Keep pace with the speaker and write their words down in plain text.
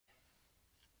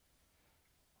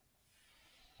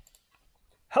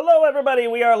Hello, everybody.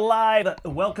 We are live.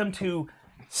 Welcome to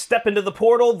Step Into the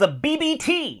Portal, the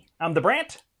BBT. I'm the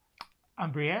Brandt.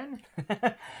 I'm Brienne.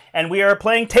 And we are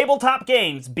playing tabletop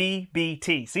games,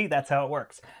 BBT. See, that's how it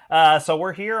works. So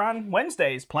we're here on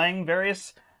Wednesdays playing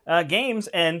various games.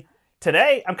 And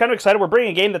today, I'm kind of excited. We're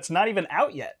bringing a game that's not even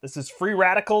out yet. This is Free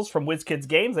Radicals from WizKids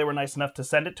Games. They were nice enough to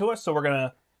send it to us. So we're going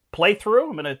to play through.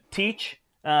 I'm going to teach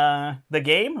the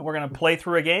game. We're going to play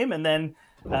through a game. And then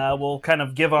we'll kind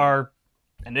of give our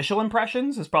initial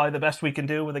impressions is probably the best we can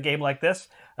do with a game like this,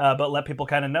 but let people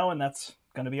kind of know, and that's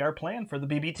going to be our plan for the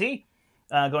BBT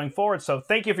going forward. So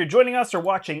thank you if you're joining us or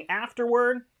watching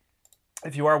afterward.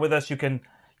 If you are with us, you can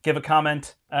give a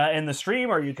comment in the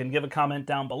stream, or you can give a comment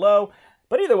down below.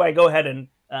 But either way, go ahead and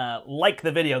like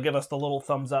the video. Give us the little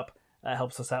thumbs up.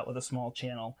 Helps us out with a small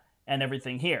channel and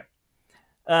everything here.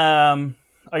 Are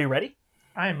you ready?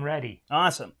 I'm ready.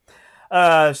 Awesome.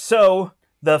 So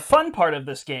the fun part of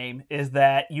this game is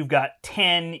that you've got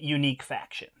 10 unique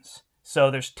factions. So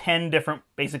there's 10 different,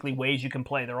 basically, ways you can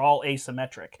play. They're all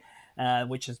asymmetric,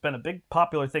 which has been a big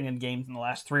popular thing in games in the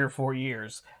last 3 or 4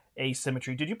 years.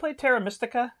 Asymmetry. Did you play Terra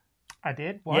Mystica? I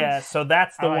did once. Yeah, so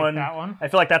that's the one. That one. I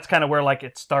feel like that's kind of where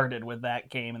it started with that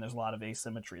game, and there's a lot of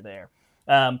asymmetry there.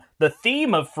 The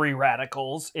theme of Free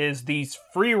Radicals is these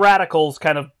free radicals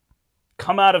kind of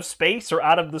come out of space or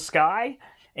out of the sky,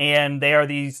 and they are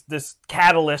this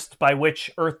catalyst by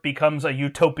which Earth becomes a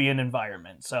utopian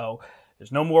environment. So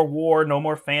there's no more war, no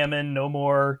more famine, no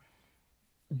more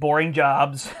boring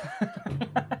jobs,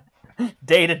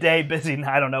 day-to-day busy,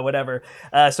 I don't know, whatever.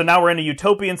 So now we're in a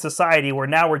utopian society where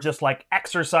now we're just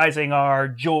exercising our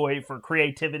joy for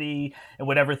creativity and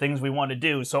whatever things we want to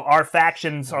do. So our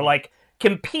factions are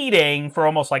competing for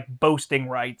almost boasting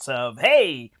rights of,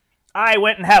 hey, I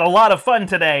went and had a lot of fun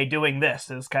today doing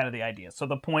this, is kind of the idea. So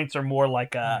the points are more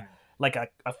like a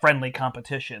friendly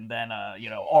competition than a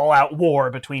all-out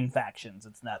war between factions.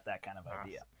 It's not that kind of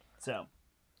idea. So,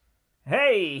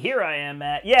 hey, here I am,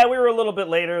 Matt. Yeah, we were a little bit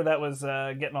later. That was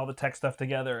getting all the tech stuff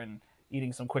together and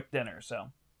eating some quick dinner. So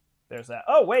there's that.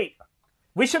 Oh, wait.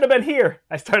 We should have been here.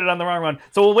 I started on the wrong one.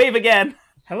 So we'll wave again.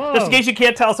 Hello. Just in case you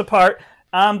can't tell us apart,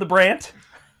 I'm the Brandt.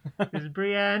 This is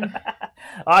Brienne.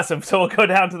 Awesome. So we'll go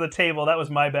down to the table. That was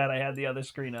my bad. I had the other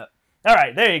screen up. All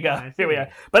right, there you go. Here we are.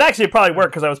 But actually, it probably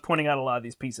worked because I was pointing out a lot of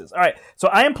these pieces. All right, so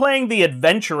I am playing the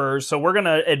adventurers. So we're going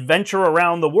to adventure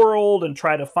around the world and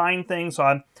try to find things. So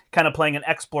I'm kind of playing an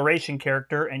exploration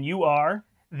character, and you are?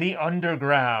 The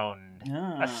Underground.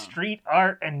 A street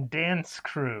art and dance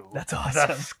crew. That's awesome.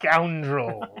 The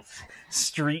Scoundrels.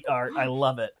 Street art. I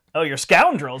love it. Oh, you're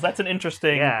scoundrels. That's an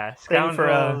interesting thing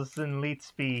scoundrels in Leet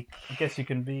speak. I guess you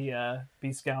can be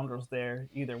scoundrels there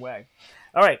either way.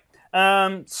 All right.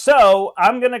 So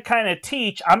I'm going to kind of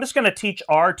teach. I'm just going to teach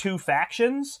our 2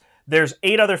 factions. There's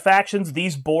 8 other factions.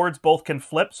 These boards both can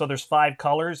flip, so there's 5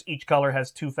 colors. Each color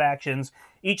has 2 factions.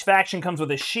 Each faction comes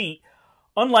with a sheet.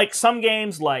 Unlike some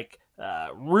games like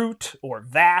Root or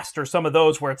Vast or some of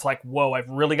those where it's whoa, I've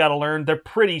really got to learn. They're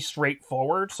pretty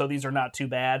straightforward, so these are not too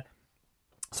bad.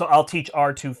 So I'll teach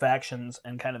our 2 factions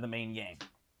and kind of the main game.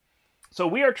 So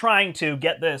we are trying to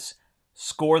get this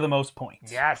score the most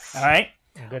points. Yes. All right?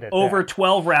 I'm good at Over that.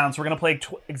 12 rounds. We're going to play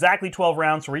exactly 12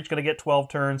 rounds. So we're each going to get 12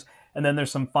 turns. And then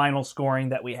there's some final scoring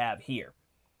that we have here.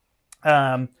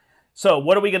 So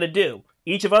what are we going to do?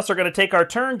 Each of us are going to take our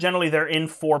turn. Generally, they're in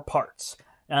 4 parts.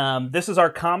 This is our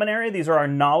common area. These are our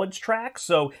knowledge tracks.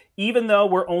 So even though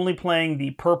we're only playing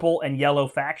the purple and yellow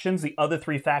factions, the other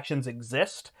 3 factions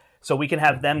exist. So we can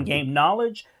have them gain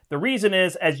knowledge. The reason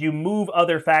is, as you move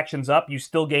other factions up, you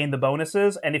still gain the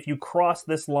bonuses. And if you cross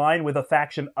this line with a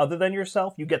faction other than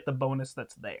yourself, you get the bonus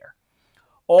that's there.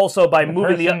 Also, by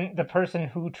moving the person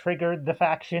who triggered the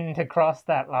faction to cross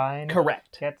that line.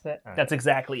 Correct. Gets it. That's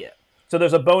exactly it. So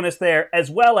there's a bonus there, as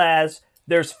well as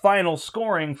there's final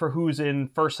scoring for who's in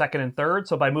first, second, and third.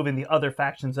 So by moving the other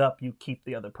factions up, you keep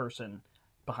the other person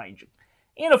behind you.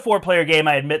 In a 4-player game,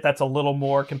 I admit that's a little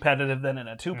more competitive than in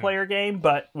a 2-player game,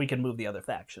 but we can move the other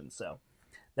factions, so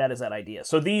that is that idea.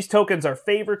 So these tokens are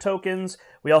favor tokens.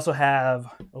 We also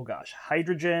have,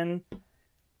 hydrogen,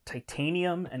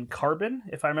 titanium, and carbon,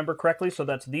 if I remember correctly. So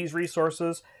that's these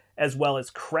resources, as well as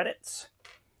credits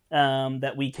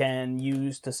that we can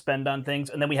use to spend on things.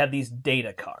 And then we have these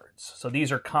data cards. So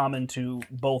these are common to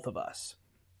both of us,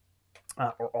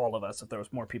 or all of us if there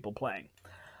was more people playing.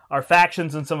 Our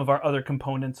factions and some of our other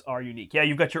components are unique. Yeah,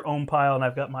 you've got your own pile, and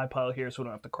I've got my pile here, so we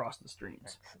don't have to cross the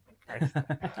streams.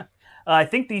 I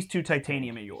think these 2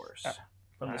 titanium are yours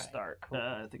from the start. Cool.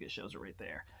 I think it shows it right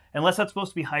there. Unless that's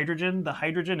supposed to be hydrogen. The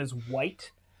hydrogen is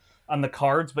white on the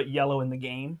cards, but yellow in the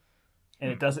game.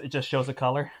 And it just shows a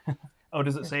color. Oh,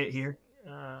 does it say it here?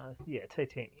 Yeah,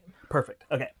 titanium. Perfect.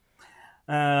 Okay.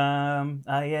 I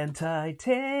am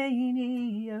titanium.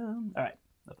 All right.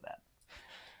 Enough of that.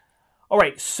 All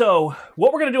right. So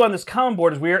what we're going to do on this common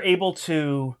board is we are able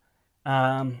to,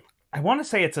 I want to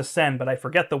say it's ascend, but I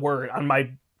forget the word. On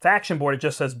my faction board, it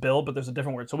just says build, but there's a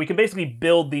different word. So we can basically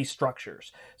build these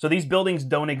structures. So these buildings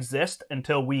don't exist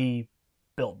until we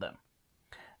build them.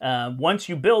 Once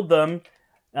you build them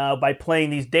by playing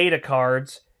these data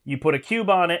cards, you put a cube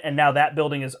on it, and now that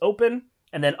building is open.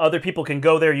 And then other people can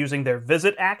go there using their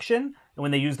visit action. And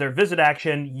when they use their visit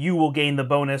action, you will gain the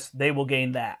bonus. They will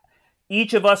gain that.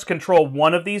 Each of us control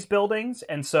one of these buildings.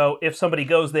 And so if somebody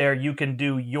goes there, you can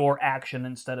do your action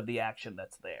instead of the action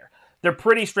that's there. They're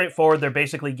pretty straightforward. They're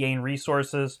basically gain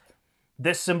resources.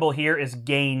 This symbol here is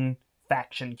gain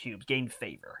faction cubes, gain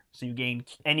favor. So you gain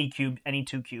any cube, any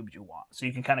 2 cubes you want. So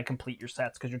you can kind of complete your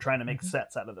sets because you're trying to make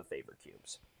sets out of the favor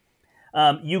cubes.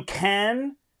 You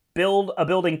can build a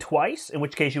building twice, in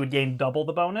which case you would gain double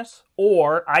the bonus,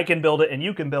 or I can build it and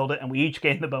you can build it, and we each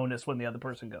gain the bonus when the other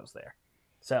person goes there.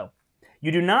 So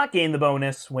you do not gain the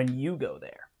bonus when you go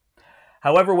there.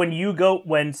 However,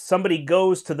 when somebody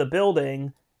goes to the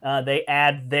building, they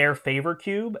add their favor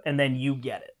cube, and then you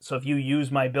get it. So if you use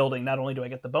my building, not only do I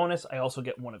get the bonus, I also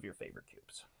get one of your favor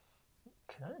cubes.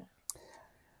 Okay.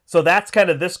 So that's kind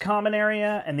of this common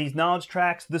area, and these knowledge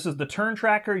tracks. This is the turn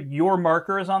tracker. Your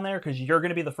marker is on there because you're going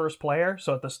to be the first player.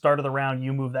 So at the start of the round,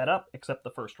 you move that up, except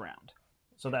the first round.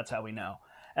 So that's how we know.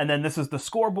 And then this is the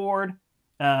scoreboard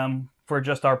for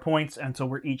just our points, and so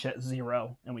we're each at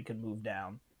 0, and we can move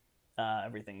down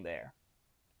everything there.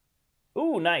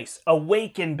 Ooh, nice.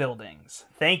 Awaken buildings.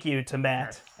 Thank you to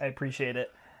Matt. Yes. I appreciate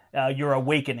it. You're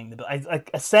awakening the building.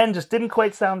 Ascend just didn't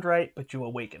quite sound right, but you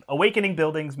awaken. Awakening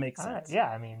buildings makes sense. Yeah,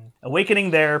 I mean...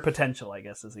 Awakening their potential, I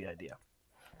guess, is the idea.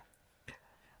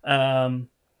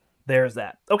 There's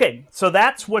that. Okay, so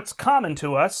that's what's common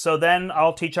to us. So then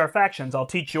I'll teach our factions. I'll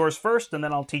teach yours first, and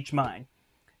then I'll teach mine.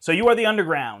 So you are the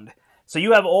underground. So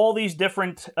you have all these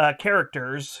different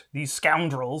characters, these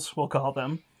scoundrels, we'll call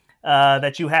them,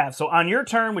 that you have. So on your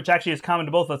turn, which actually is common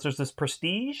to both of us, there's this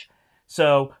prestige.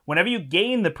 So whenever you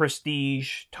gain the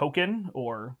prestige token,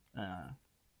 or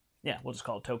we'll just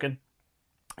call it token,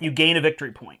 you gain a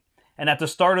victory point. And at the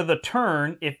start of the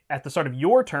turn, if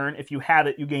you have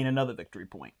it, you gain another victory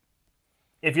point.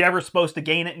 If you're ever supposed to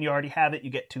gain it and you already have it, you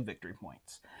get 2 victory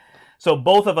points. So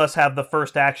both of us have the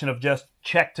first action of just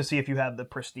check to see if you have the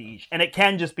prestige. And it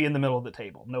can just be in the middle of the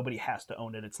table. Nobody has to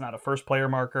own it. It's not a first player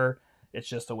marker. It's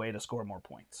just a way to score more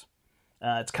points.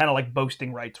 It's kind of like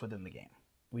boasting rights within the game.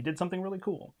 We did something really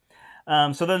cool.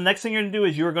 So then the next thing you're going to do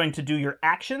is you're going to do your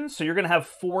actions. So you're going to have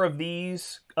 4 of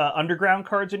these underground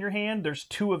cards in your hand. There's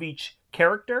 2 of each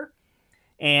character.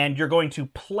 And you're going to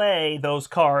play those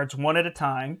cards one at a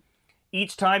time.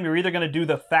 Each time you're either going to do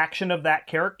the faction of that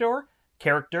character,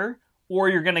 or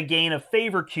you're going to gain a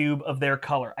favor cube of their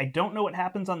color. I don't know what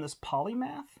happens on this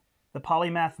polymath. The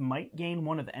polymath might gain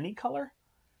one of any color.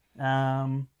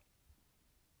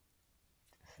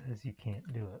 Says you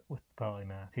can't do it with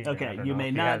polymath here. Okay, you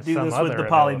may not do this with the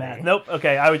polymath. Nope.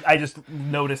 Okay, I just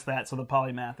noticed that. So the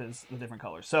polymath is the different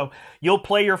colors. So you'll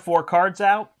play your 4 cards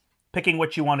out, picking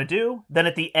what you want to do. Then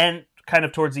at the end, kind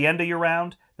of towards the end of your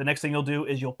round, the next thing you'll do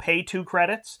is you'll pay 2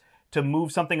 credits to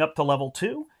move something up to level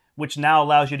 2, which now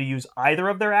allows you to use either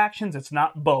of their actions. It's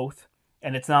not both,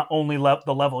 and it's not only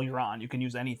the level you're on. You can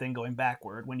use anything going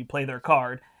backward. When you play their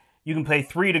card, you can pay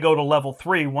 3 to go to level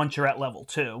 3 once you're at level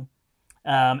 2.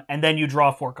 And then you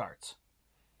draw 4 cards.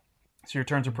 So your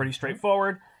turns are pretty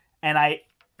straightforward. And I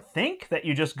think that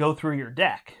you just go through your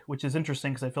deck, which is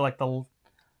interesting because I feel like the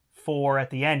 4 at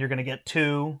the end, you're going to get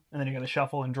 2, and then you're going to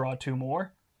shuffle and draw 2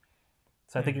 more.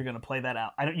 So I think you're going to play that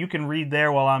out. You can read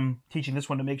there while I'm teaching this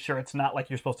one to make sure it's not like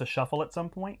you're supposed to shuffle at some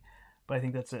point. But I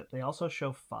think that's it. They also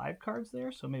show 5 cards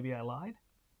there, so maybe I lied.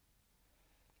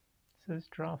 It says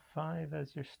draw 5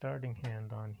 as your starting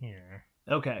hand on here.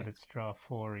 Okay. But it's draw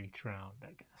 4 each round, I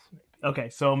guess. Maybe. Okay,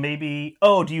 so maybe...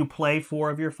 Oh, do you play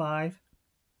 4 of your 5?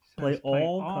 Play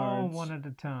all cards. All one at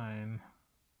a time.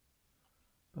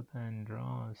 But then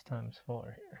draw is times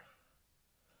 4 here.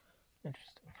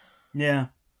 Interesting. Yeah.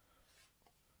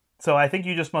 So I think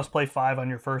you just must play 5 on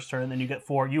your first turn, and then you get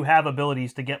 4. You have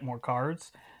abilities to get more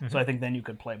cards, so I think then you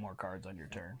could play more cards on your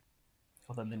turn.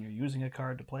 So then you're using a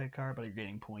card to play a card, but you're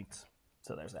gaining points.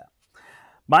 So there's that.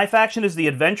 My faction is the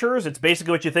Adventurers. It's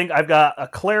basically what you think. I've got a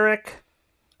Cleric,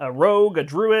 a Rogue, a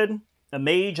Druid, a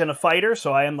Mage, and a Fighter,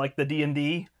 so I am like the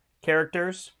D&D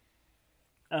characters.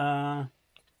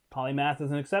 Polymath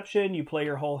is an exception. You play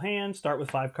your whole hand, start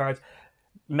with 5 cards.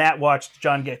 Matt watched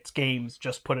John Gets Games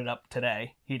just put it up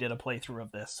today. He did a playthrough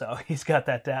of this, so he's got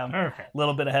that down Perfect. a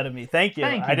little bit ahead of me. Thank you.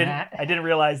 Thank you, I Matt. didn't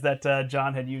realize that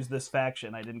John had used this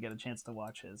faction. I didn't get a chance to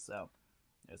watch his, so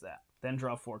there's that. Then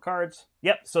draw 4 cards.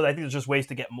 Yep. So I think there's just ways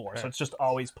to get more. So it's just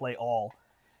always play all.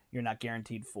 You're not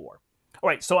guaranteed 4. All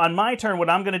right. So on my turn, what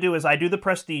I'm going to do is I do the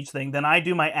prestige thing. Then I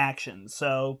do my actions.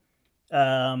 So,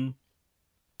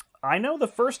 I know the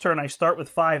first turn I start with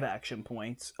 5 action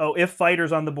points. Oh, if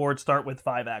fighters on the board start with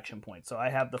 5 action points. So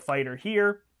I have the fighter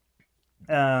here.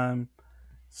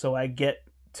 So I get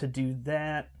to do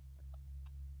that.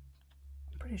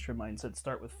 I'm pretty sure mine said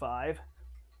start with 5.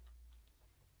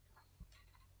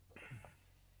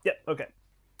 Yep, okay.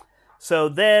 So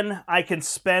then I can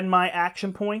spend my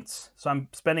action points. So I'm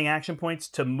spending action points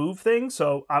to move things.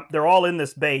 So they're all in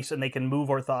this base and they can move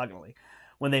orthogonally.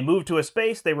 When they move to a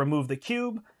space, they remove the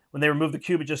cube. When they remove the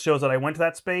cube, it just shows that I went to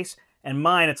that space. And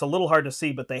mine, it's a little hard to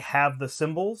see, but they have the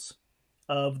symbols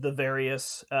of the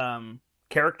various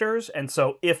characters. And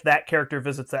so if that character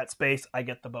visits that space, I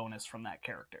get the bonus from that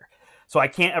character. So I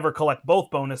can't ever collect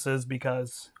both bonuses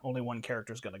because only one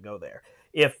character is going to go there.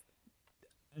 If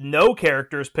no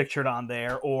character is pictured on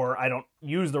there or I don't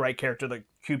use the right character, the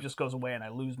cube just goes away and I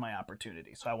lose my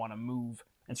opportunity. So I want to move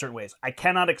in certain ways. I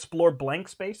cannot explore blank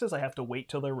spaces. I have to wait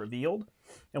till they're revealed.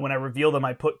 And when I reveal them,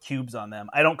 I put cubes on them.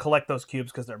 I don't collect those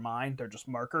cubes because they're mine. They're just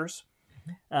markers.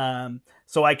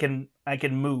 So I can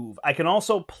move. I can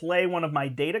also play one of my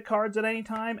data cards at any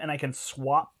time, and I can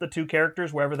swap the 2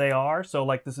 characters wherever they are. So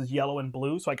like this is yellow and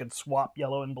blue, so I can swap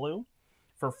yellow and blue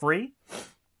for free.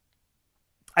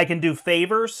 I can do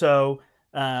favors, so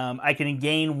I can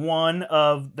gain 1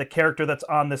 of the character that's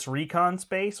on this recon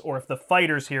space, or if the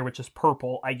fighter's here, which is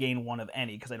purple, I gain 1 of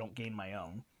any because I don't gain my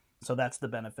own. So that's the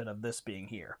benefit of this being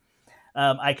here.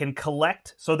 I can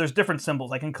collect, so there's different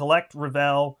symbols. I can collect,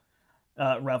 revel,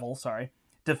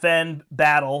 defend,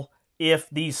 battle, if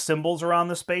these symbols are on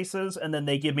the spaces, and then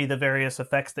they give me the various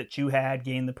effects that you had,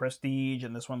 gain the prestige,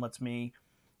 and this one lets me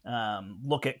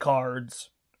look at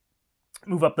cards,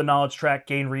 move up the knowledge track,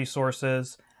 gain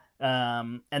resources.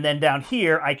 And then down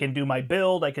here, I can do my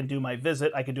build, I can do my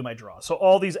visit, I can do my draw. So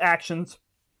all these actions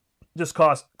just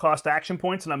cost action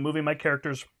points, and I'm moving my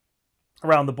characters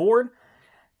around the board.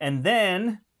 And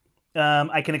then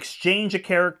I can exchange a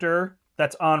character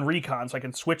that's on recon, so I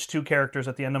can switch 2 characters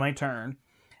at the end of my turn.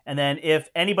 And then if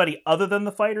anybody other than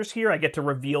the fighters here, I get to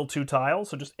reveal 2 tiles,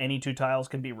 so just any 2 tiles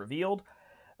can be revealed.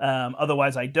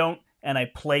 Otherwise, I don't, and I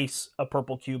place a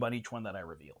purple cube on each one that I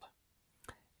revealed.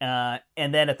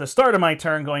 And then at the start of my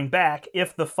turn, going back,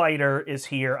 if the fighter is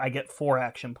here, I get 4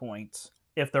 action points.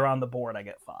 If they're on the board, I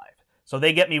get 5. So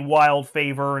they get me wild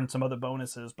favor and some other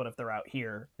bonuses, but if they're out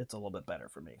here, it's a little bit better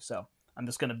for me. So I'm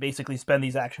just going to basically spend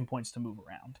these action points to move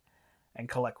around and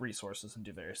collect resources and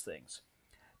do various things.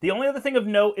 The only other thing of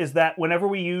note is that whenever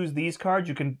we use these cards,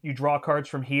 you draw cards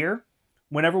from here.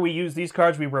 Whenever we use these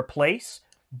cards, we replace.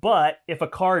 But if a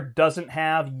card doesn't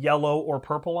have yellow or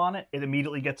purple on it, it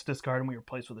immediately gets discarded and we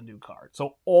replace with a new card.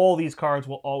 So all these cards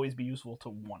will always be useful to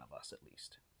one of us at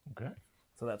least. Okay.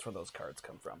 So that's where those cards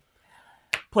come from.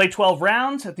 Play 12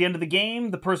 rounds. At the end of the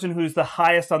game, the person who's the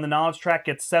highest on the knowledge track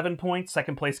gets 7 points.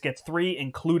 Second place gets 3,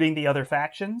 including the other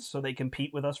factions. So they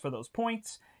compete with us for those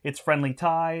points. It's friendly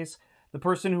ties. The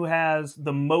person who has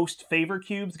the most favor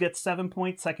cubes gets 7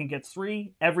 points. Second gets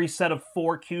 3. Every set of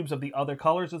 4 cubes of the other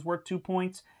colors is worth 2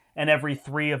 points. And every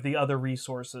 3 of the other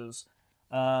resources.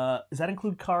 Does that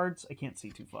include cards? I can't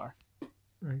see too far.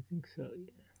 I think so,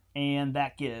 yeah. And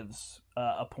that gives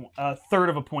a third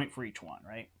of a point for each one,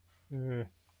 right?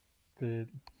 The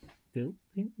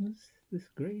building was this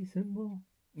gray symbol?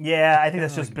 Yeah, I think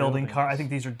that's just like building buildings. cards. I think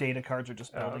these are data cards or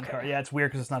just building cards. Yeah, it's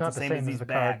weird because it's not the same as these the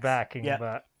bags. card backing, Yep.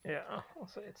 but yeah, I'll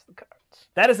say it's the cards.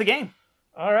 That is the game.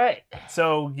 All right.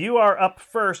 So you are up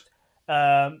first.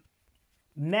 Matt,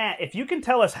 if you can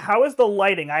tell us, how is the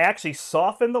lighting? I actually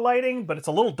softened the lighting, but it's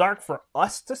a little dark for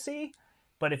us to see.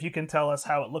 But if you can tell us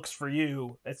how it looks for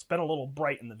you, it's been a little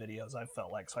bright in the videos, I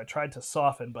felt like. So I tried to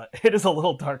soften, but it is a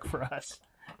little dark for us.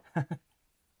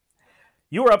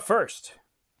 You are up first.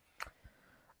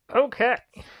 Okay.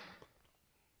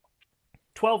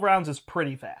 12 rounds is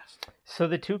pretty fast. So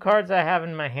the 2 cards I have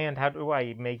in my hand, how do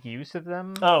I make use of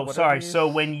them? Oh, What are sorry. these? So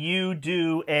when you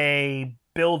do a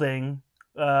building,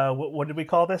 what did we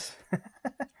call this?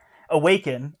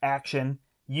 Awaken action,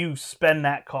 you spend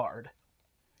that card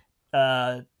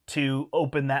to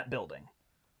open that building.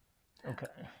 Okay.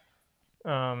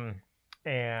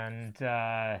 And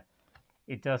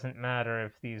it doesn't matter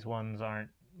if these ones aren't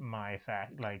my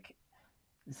fact. Like,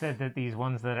 said that these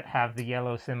ones that have the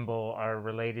yellow symbol are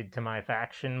related to my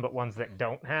faction, but ones that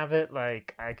don't have it,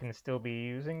 like, I can still be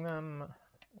using them.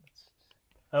 It's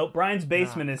Oh, Brian's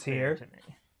basement not is clear here. to me.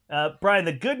 Brian,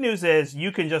 the good news is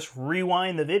you can just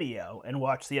rewind the video and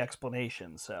watch the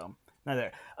explanation. So, now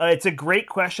there. It's a great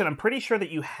question. I'm pretty sure that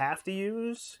you have to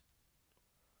use.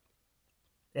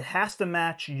 It has to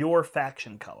match your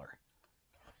faction color.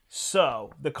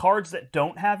 So the cards that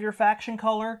don't have your faction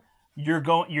color,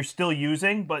 you're still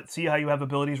using, but see how you have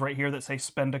abilities right here that say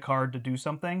spend a card to do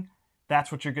something? That's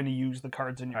what you're going to use the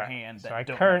cards in your hand. So I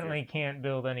currently can't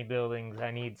build any buildings.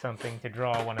 I need something to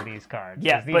draw one of these cards.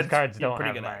 Yeah, these cards don't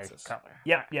have good my access. color.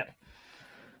 Yep, yep.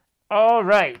 All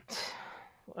right.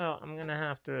 Well, I'm going to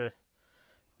have to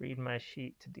read my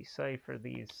sheet to decipher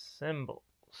these symbols.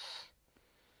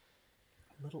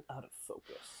 A little out of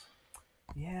focus.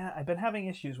 Yeah, I've been having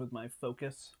issues with my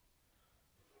focus.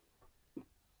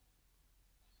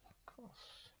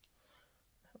 Cost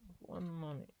 1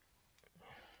 money.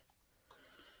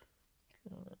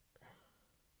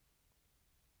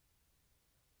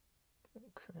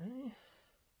 Okay.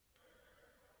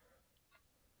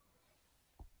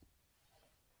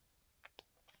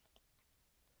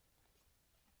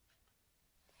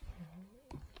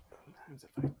 Sometimes if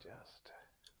I just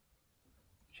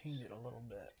change it a little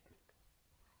bit,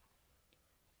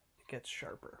 it gets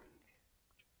sharper.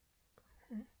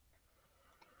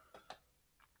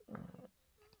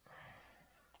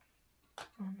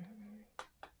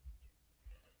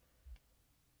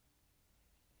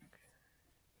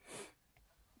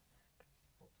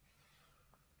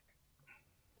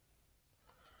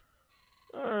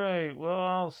 All right, well,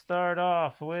 I'll start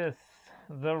off with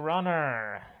the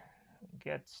runner.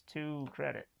 Gets 2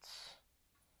 credits.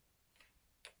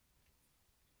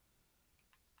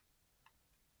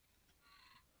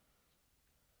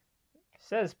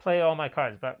 Says play all my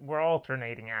cards, but we're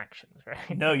alternating actions,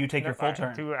 right? No, you take your full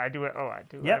turn. I do it. Oh, I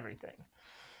do Yep. everything.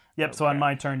 Yep, Okay. so on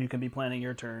my turn, you can be planning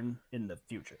your turn in the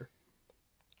future.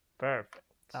 Perfect.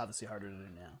 Obviously harder to do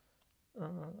now.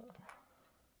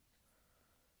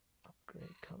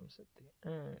 Upgrade comes at the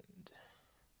end.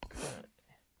 Okay.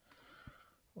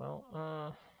 Well,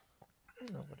 I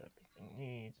don't know what everything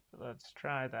needs, but let's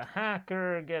try the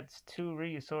hacker. Gets 2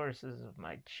 resources of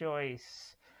my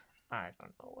choice. I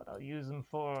don't know what I'll use them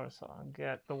for, so I'll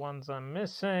get the ones I'm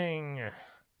missing.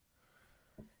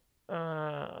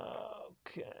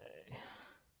 Okay.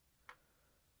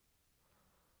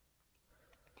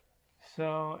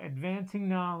 So, advancing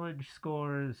knowledge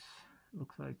scores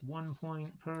looks like 1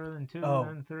 point per, then 2,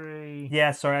 then 3.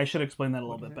 Yeah, sorry, I should explain that a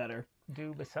little bit better.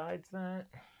 Do besides that?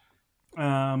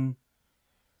 Um,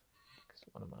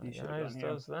 one of my guys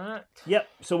does that. Yep.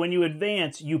 So when you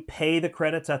advance, you pay the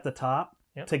credits at the top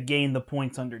to gain the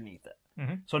points underneath it.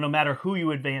 Mm-hmm. So no matter who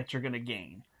you advance, you're going to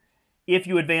gain. If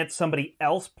you advance somebody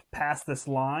else past this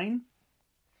line,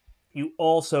 you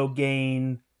also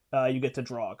gain. You get to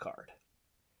draw a card.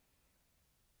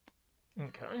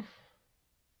 Okay.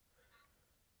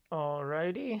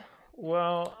 Alrighty.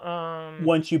 Well,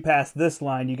 once you pass this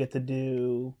line, you get to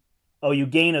do. Oh, you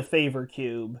gain a favor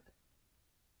cube.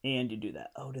 And you do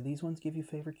that. Oh, do these ones give you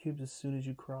favor cubes as soon as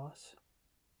you cross?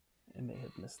 I may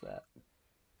have missed that.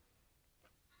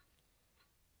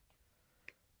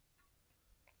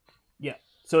 Yeah.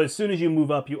 So as soon as you move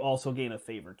up, you also gain a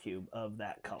favor cube of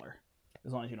that color.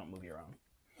 As long as you don't move your own.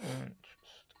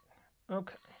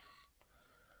 Okay.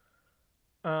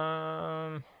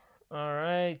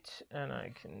 Alright. And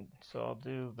I can... So I'll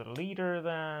do the leader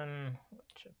then.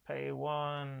 Which I pay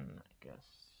 1. I guess...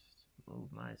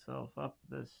 Move myself up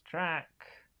this track.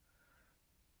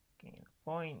 Gain a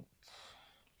point.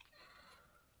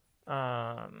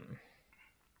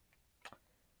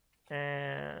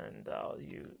 And I'll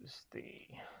use the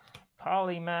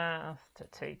polymath to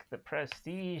take the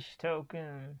prestige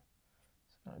token.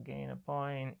 So I'll gain a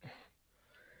point.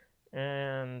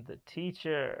 And the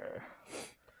teacher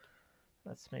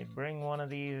lets me bring one of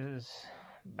these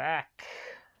back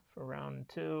for round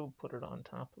 2. Put it on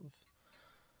top of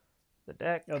the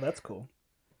deck. Oh, that's cool.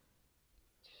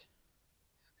 It's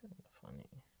kind of funny.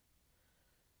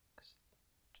 Cause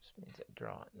it just means I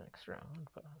draw it next round,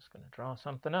 but I was going to draw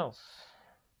something else.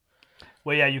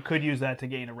 Well, yeah, you could use that to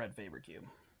gain a red favor cube.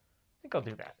 I think I'll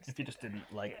do that. If you just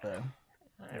didn't like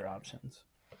your options.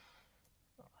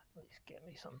 Well, at least get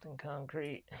me something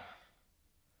concrete.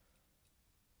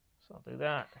 So I'll do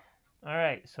that. All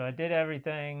right, so I did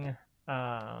everything.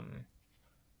 That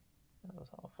was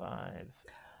all 5.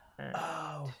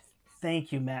 Oh,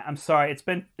 thank you, Matt. I'm sorry. It's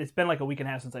been like a week and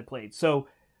a half since I played. So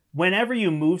whenever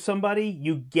you move somebody,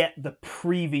 you get the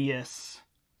previous.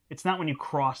 It's not when you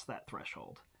cross that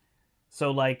threshold. So,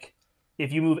 like,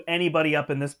 if you move anybody up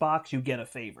in this box, you get a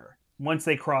favor. Once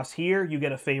they cross here, you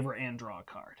get a favor and draw a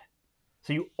card.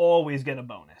 So you always get a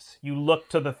bonus. You look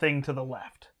to the thing to the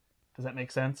left. Does that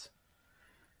make sense?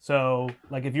 So,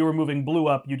 like, if you were moving blue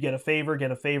up, you'd get a favor,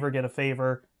 get a favor, get a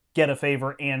favor, get a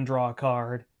favor and draw a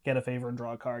card, get a favor and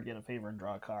draw a card, get a favor and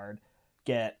draw a card,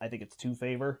 get, I think it's 2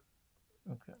 favor.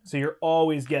 Okay. So you're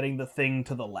always getting the thing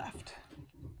to the left.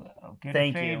 Well, get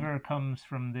Thank a you. favor comes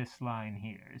from this line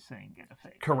here, saying get a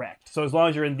favor. Correct. So as long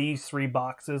as you're in these 3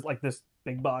 boxes, like this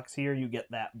big box here, you get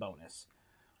that bonus.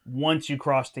 Once you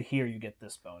cross to here, you get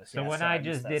this bonus. So when I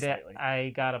just did it,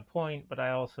 I got a point, but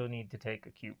I also need to take a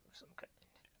cube of some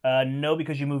kind. No,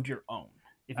 because you moved your own.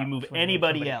 If you move so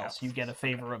anybody else, you get a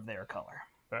favor of their color.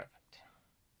 Perfect.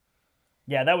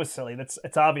 Yeah, that was silly.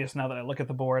 It's obvious now that I look at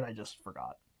the board. I just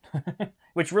forgot.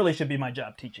 Which really should be my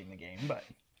job teaching the game, but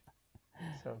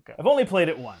so good. I've only played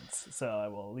it once, so I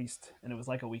will at least, and it was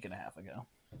like a week and a half ago.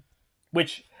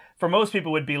 Which, for most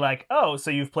people, would be like, oh,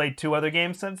 so you've played 2 other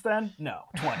games since then? No,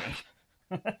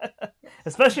 20.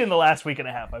 Especially in the last week and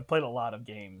a half. I've played a lot of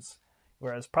games.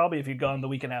 Whereas probably if you'd gone the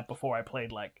week and a half before, I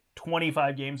played like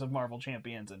 25 games of Marvel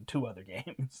Champions and 2 other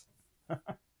games.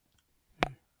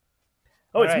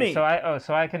 Oh, it's me. So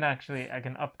I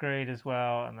can upgrade as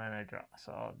well, and then I draw.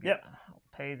 So I'll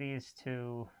pay these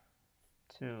 2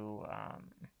 to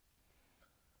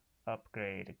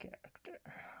upgrade a character.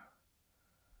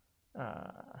 Don't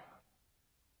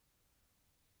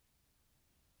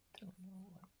know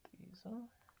what these are,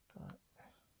 but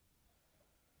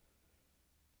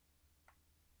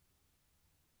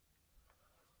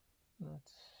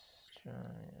let's try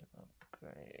and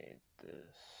upgrade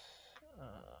this.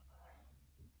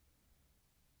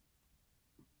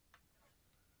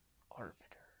 Arbiter.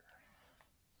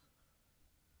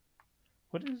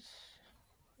 What is...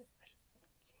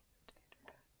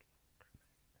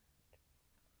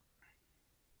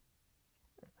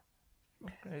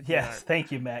 Yes,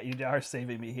 thank you, Matt. You are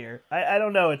saving me here. I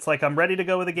don't know. It's like I'm ready to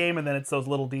go with the game, and then it's those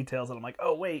little details that I'm like,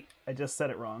 oh, wait, I just said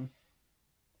it wrong.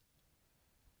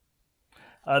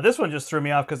 This one just threw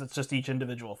me off because it's just each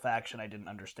individual faction. I didn't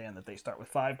understand that they start with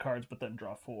 5 cards but then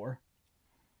draw 4.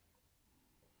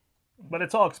 But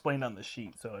it's all explained on the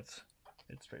sheet, so it's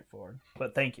straightforward.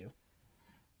 But thank you.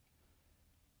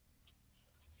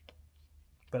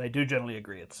 But I do generally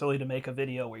agree. It's silly to make a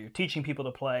video where you're teaching people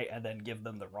to play and then give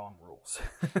them the wrong rules.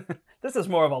 This is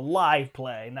more of a live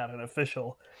play, not an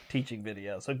official teaching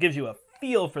video. So it gives you a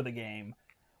feel for the game.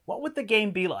 What would the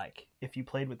game be like if you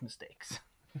played with mistakes?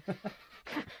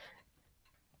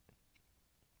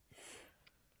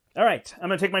 All right, I'm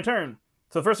going to take my turn.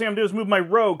 So the first thing I'm going to do is move my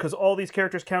rogue, because all these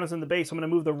characters count as in the base. So I'm going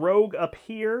to move the rogue up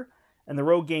here, and the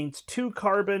rogue gains 2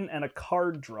 carbon and a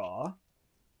card draw.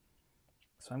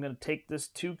 So I'm going to take this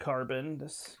 2 carbon,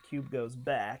 this cube goes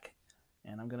back,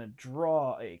 and I'm going to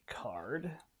draw a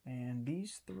card. And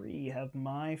these 3 have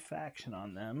my faction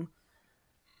on them.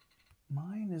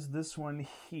 Mine is this one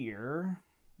here,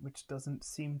 which doesn't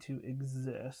seem to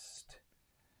exist.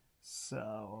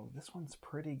 So this one's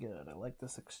pretty good. I like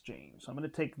this exchange. So I'm going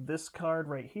to take this card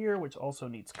right here, which also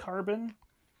needs carbon.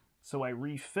 So I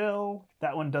refill.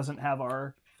 That one doesn't have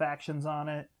our factions on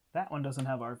it. That one doesn't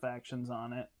have our factions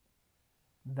on it.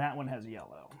 That one has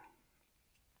yellow.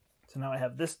 So now I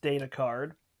have this data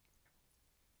card.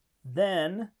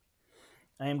 Then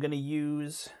I am going to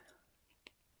use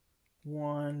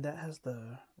one that has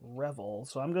the revel.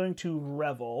 So I'm going to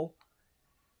revel,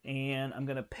 and I'm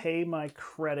going to pay my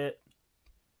credit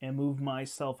and move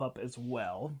myself up as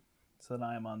well so that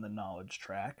I am on the knowledge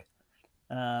track.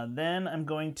 Then I'm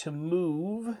going to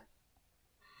move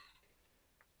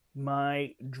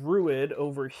my druid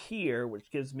over here, which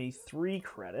gives me 3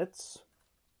 credits.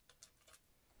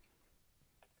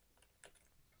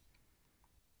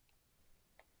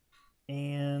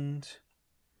 And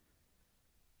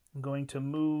I'm going to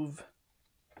move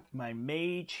my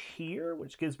mage here,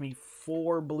 which gives me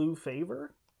 4 blue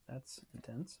favor. That's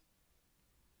intense.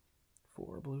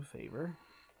 4 blue favor.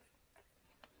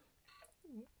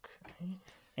 Okay.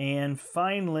 And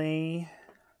finally,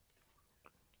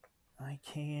 I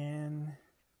can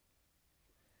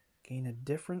gain a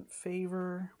different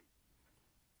favor.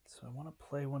 So I want to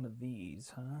play one of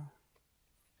these, huh?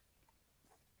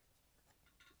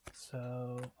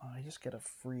 So I just get a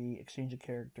free exchange a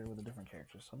character with a different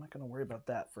character. So I'm not going to worry about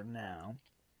that for now.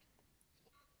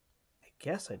 I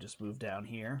guess I just move down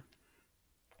here.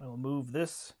 I will move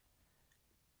this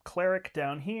cleric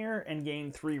down here and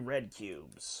gain 3 red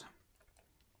cubes.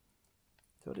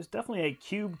 So it is definitely a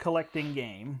cube collecting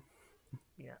game.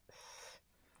 Yes.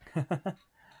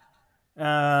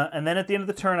 And then at the end of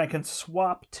the turn, I can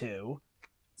swap 2.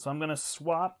 So I'm going to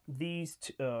swap these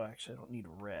two. Oh, actually, I don't need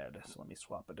red, so let me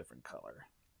swap a different color.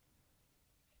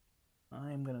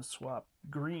 I'm going to swap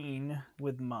green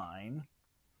with mine.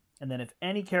 And then if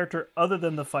any character other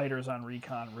than the fighters on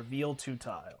recon, reveal 2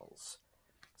 tiles.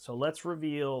 So let's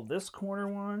reveal this corner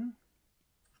one,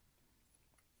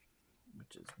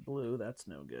 which is blue. That's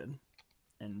no good.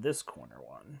 And this corner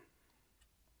one.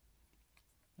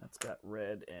 That's got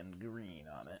red and green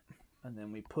on it. And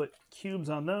then we put cubes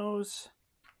on those.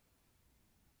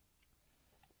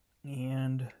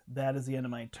 And that is the end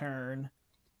of my turn.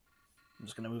 I'm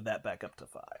just going to move that back up to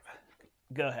 5.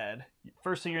 Go ahead.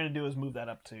 First thing you're going to do is move that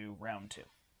up to round 2.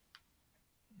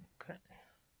 Okay.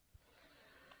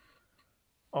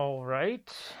 All right.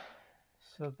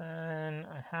 So then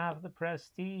I have the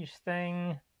prestige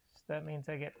thing. So that means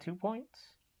I get 2 points?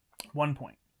 1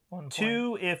 point. 1 point.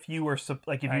 2 if you were,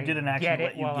 like, if you did an action get to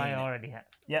let it you while gain I it. already have.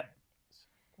 Yep.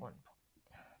 1 point.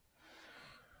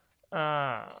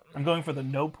 I'm going for the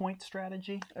no point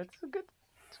strategy. It's a good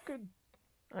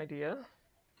idea.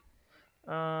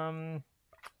 I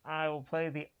will play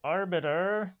the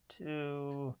Arbiter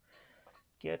to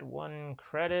get 1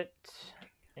 credit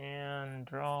and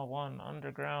draw 1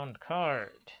 underground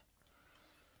card.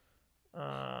 Then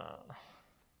I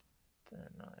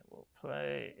will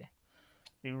play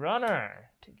the Runner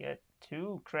to get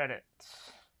 2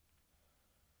 credits.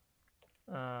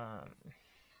 So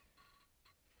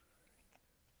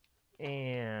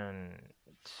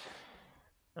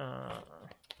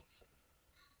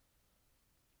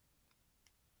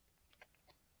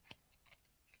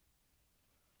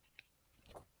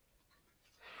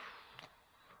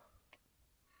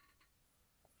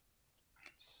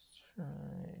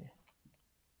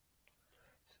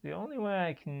the only way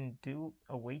I can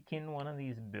awaken one of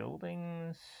these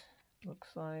buildings,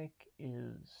 looks like,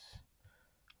 is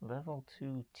level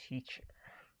 2 teacher.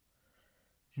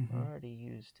 I've already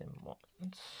used him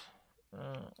once.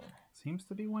 Seems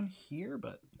to be one here,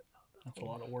 but that's a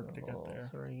lot of work to get there.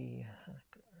 3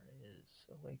 hacker is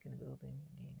awaken building,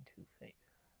 gain 2 favor.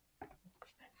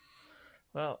 Okay.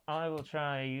 Well, I will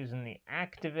try using the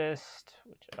activist,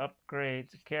 which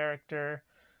upgrades a character.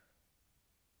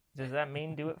 Does that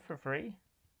mean do it for free?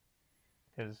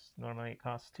 Because normally it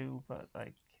costs 2, but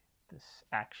like this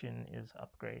action is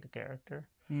upgrade a character.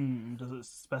 Does it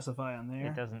specify on there?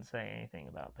 It doesn't say anything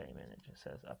about payment. It just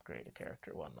says upgrade a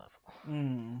character 1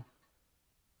 level.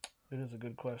 It is a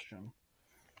good question.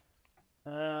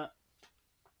 What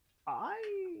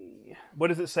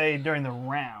does it say during the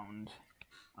round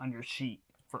on your sheet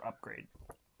for upgrade?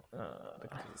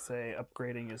 Does it say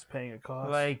upgrading is paying a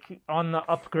cost? Like on the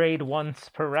upgrade once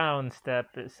per round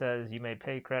step, it says you may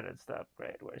pay credits to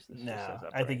upgrade. Whereas this just says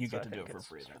upgrade, I think you get to do it for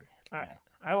free then. All right,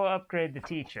 I will upgrade the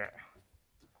teacher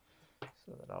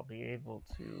so that I'll be able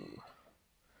to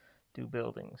do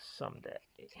buildings someday.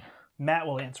 Matt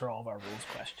will answer all of our rules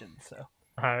questions. So.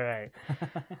 All right.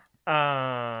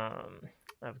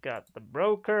 I've got the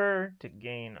broker to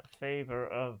gain a favor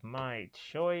of my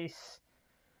choice.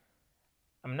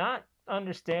 I'm not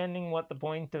understanding what the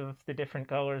point of the different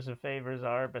colors of favors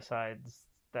are besides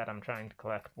that I'm trying to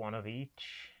collect 1 of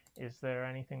each. Is there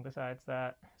anything besides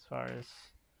that as far as...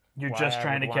 You're just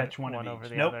trying to catch one of each. Over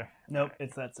the nope. other? Nope, right.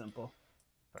 It's that simple.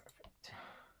 Perfect.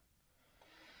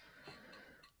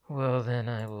 Well, then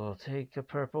I will take a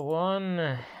purple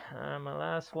one. My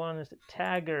last one is a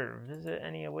tagger. Visit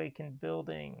any awakened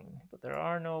building. But there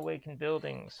are no awakened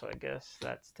buildings, so I guess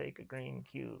that's take a green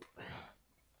cube.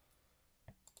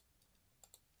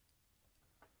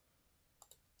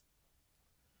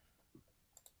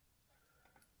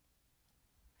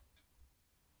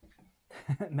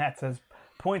 Matt says,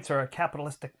 points are a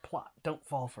capitalistic plot. Don't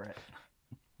fall for it.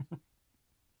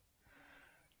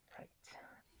 Right.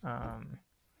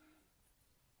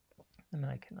 And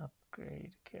I can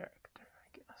upgrade a character,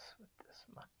 I guess, with this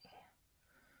money.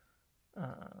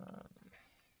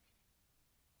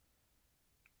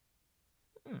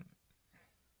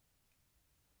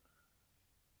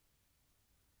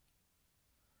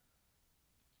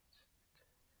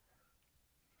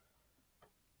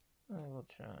 I will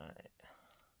try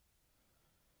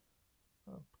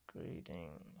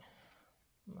upgrading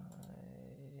my...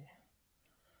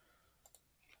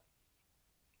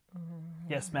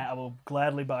 Yes, Matt, I will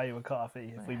gladly buy you a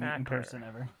coffee if we meet in person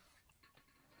ever.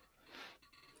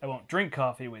 I won't drink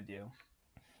coffee with you.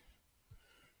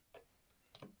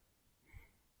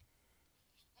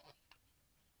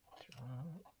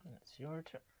 It's your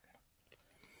turn.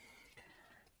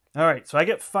 All right, so I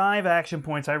get 5 action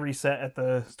points. I reset at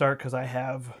the start because I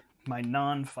have my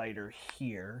non-fighter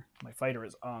here. My fighter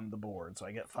is on the board, so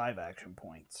I get 5 action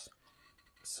points.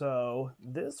 So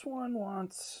this one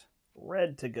wants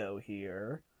red to go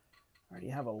here. I already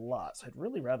have a lot, so I'd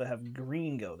really rather have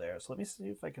green go there. So let me see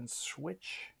if I can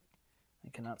switch. I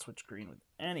cannot switch green with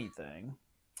anything.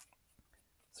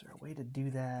 Is there a way to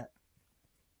do that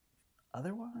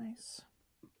otherwise?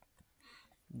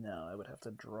 No, I would have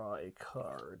to draw a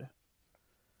card.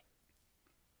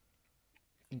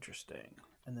 Interesting.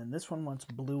 And then this one wants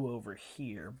blue over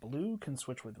here. Blue can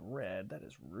switch with red. That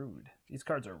is rude. These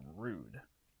cards are rude.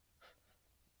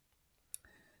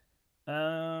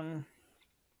 So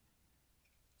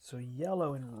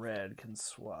yellow and red can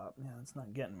swap. Yeah, it's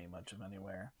not getting me much of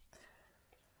anywhere.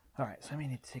 All right, so I may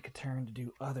need to take a turn to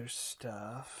do other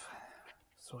stuff.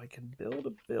 So I can build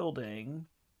a building.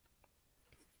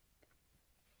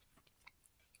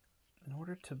 In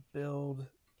order to build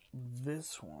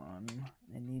this one,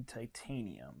 I need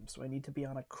titanium. So I need to be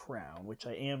on a crown, which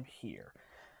I am here.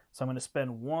 So I'm going to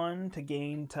spend 1 to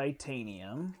gain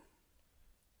titanium.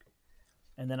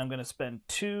 And then I'm going to spend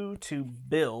 2 to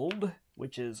build,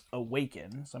 which is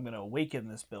awaken. So I'm going to awaken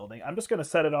this building. I'm just going to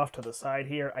set it off to the side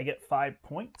here. I get 5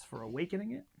 points for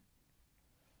awakening it.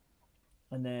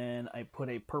 And then I put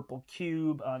a purple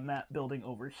cube on that building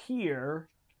over here,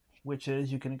 which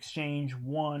is you can exchange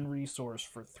 1 resource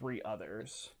for 3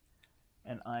 others.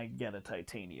 And I get a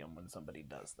titanium when somebody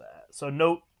does that. So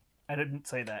note, I didn't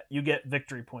say that. You get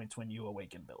victory points when you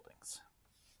awaken buildings.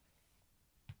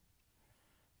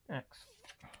 Excellent.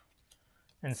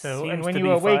 And so, Seems and when to you be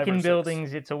 5 or awaken 6.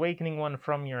 buildings, it's awakening one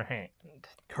from your hand.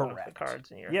 Correct. One of the cards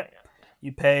in your Yep. hand.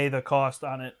 You pay the cost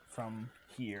on it from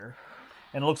here.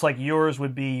 And it looks like yours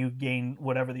would be you gain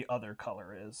whatever the other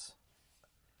color is.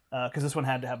 Because this one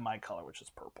had to have my color, which is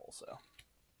purple. So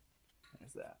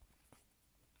there's that.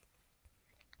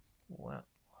 Wow.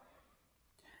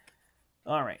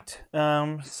 All right.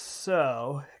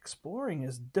 So exploring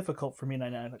is difficult for me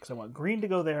now because I want green to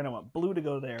go there and I want blue to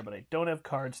go there, but I don't have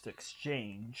cards to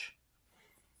exchange.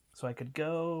 So I could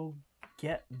go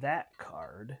get that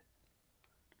card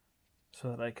so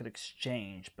that I could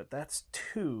exchange, but that's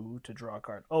 2 to draw a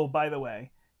card. Oh, by the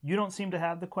way, you don't seem to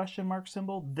have the question mark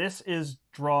symbol. This is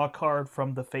draw a card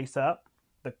from the face up.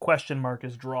 The question mark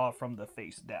is draw from the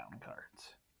face down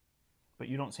cards. But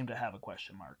you don't seem to have a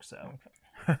question mark, so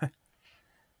okay.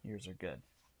 Yours are good.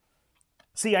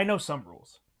 See, I know some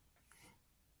rules.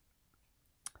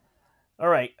 All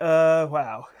right.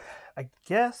 Wow. I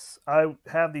guess I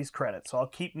have these credits, so I'll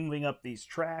keep moving up these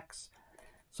tracks.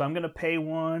 So I'm going to pay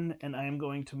 1, and I'm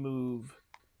going to move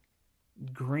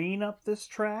green up this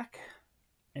track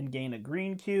and gain a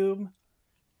green cube.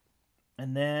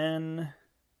 And then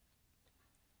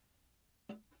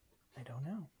I don't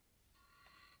know.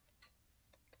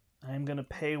 I'm going to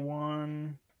pay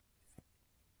 1,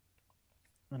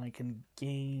 and I can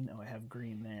gain... Oh, I have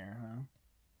green there,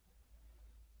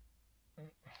 huh?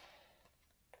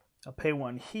 I'll pay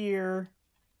 1 here.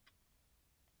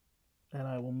 And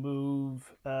I will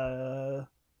move... I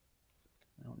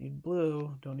don't need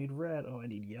blue. Don't need red. Oh, I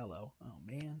need yellow. Oh,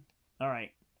 man. All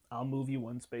right. I'll move you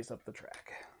 1 space up the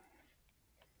track.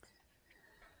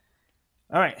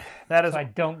 All right. That is... So I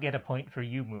don't get a point for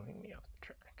you moving me up the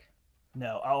track.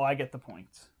 No. Oh, I get the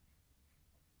points.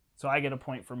 So I get a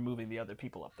point for moving the other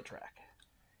people up the track.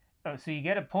 Oh, so you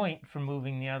get a point for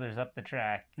moving the others up the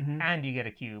track, and you get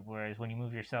a cube, whereas when you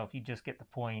move yourself, you just get the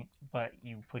point, but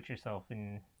you put yourself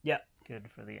in good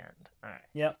for the end. All right.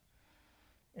 Yep.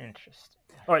 Interesting.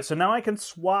 All right, so now I can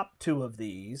swap 2 of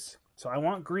these. So I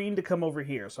want green to come over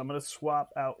here, so I'm going to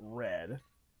swap out red,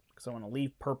 because I want to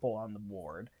leave purple on the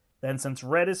board. Then since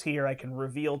red is here, I can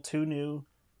reveal 2 new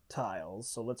tiles.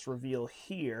 So let's reveal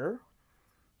here.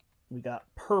 We got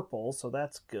purple, so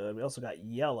that's good. We also got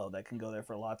yellow that can go there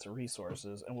for lots of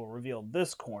resources. And we'll reveal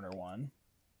this corner one.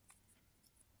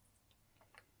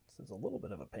 This is a little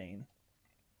bit of a pain.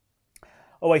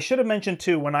 Oh, I should have mentioned,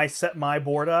 too, when I set my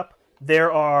board up,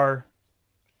 there are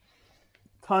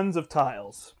tons of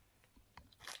tiles.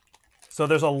 So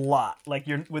there's a lot. Like,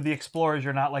 you're with the Explorers,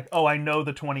 you're not like, oh, I know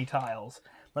the 20 tiles.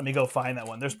 Let me go find that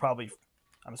one. There's probably,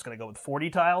 I'm just going to go with 40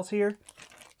 tiles here.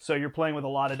 So you're playing with a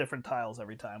lot of different tiles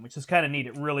every time, which is kind of neat.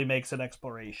 It really makes an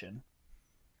exploration.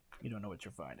 You don't know what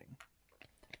you're finding.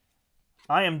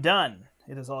 I am done.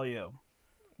 It is all you.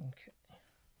 Okay.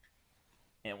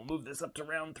 And we'll move this up to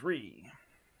round 3.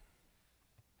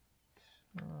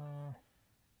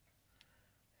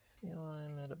 Feel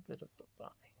I'm at a bit of a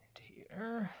bind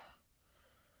here.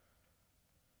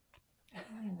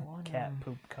 Cat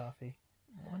poop coffee.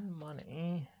 1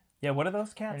 money. Yeah, what are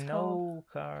those cats and called? No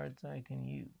cards I can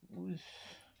use.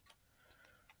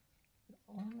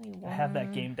 Only one. I have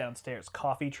that game downstairs.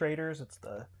 Coffee Traders. It's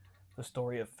the the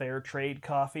story of fair trade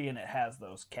coffee, and it has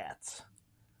those cats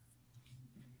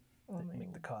that you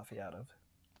make the coffee out of.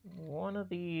 One of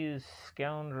these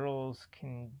scoundrels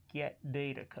can get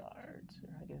data cards.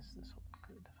 I guess this will be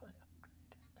good if I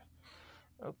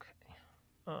upgrade it.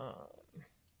 Okay.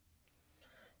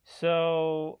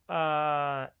 So,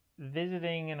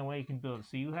 visiting an awakened building.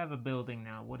 So you have a building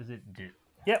now. What does it do?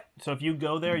 Yep. So if you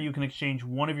go there, you can exchange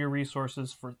one of your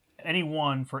resources for any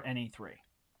one for any 3.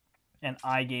 And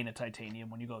I gain a titanium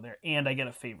when you go there. And I get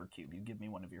a favor cube. You give me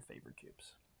one of your favor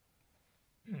cubes.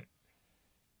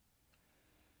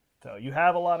 So you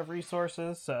have a lot of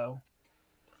resources, so...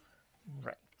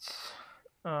 Right.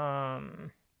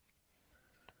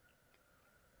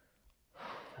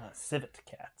 Civet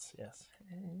cats, yes.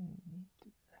 I need to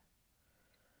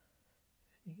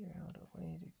figure out a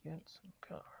way to get some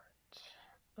cards.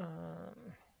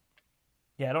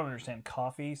 Yeah, I don't understand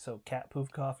coffee, so cat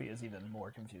poof coffee is even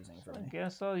more confusing for me. I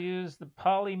guess I'll use the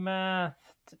polymath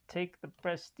to take the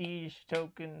prestige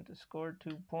token to score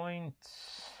 2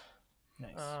 points.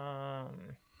 Nice.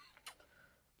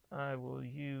 I will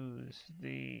use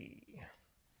the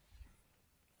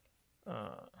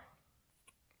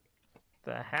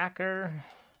hacker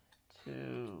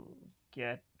to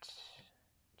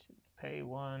pay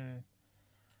 1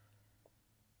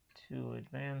 to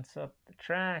advance up the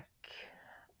track.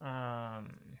 What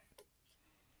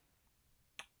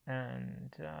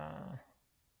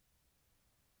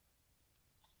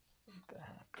the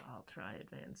heck? I'll try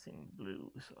advancing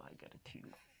blue, so I get a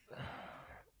cube.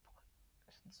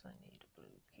 Since I need a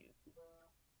blue cube.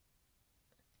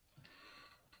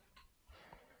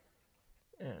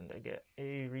 And I get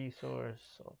a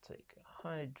resource. I'll take a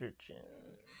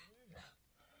hydrogen.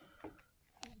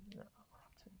 No,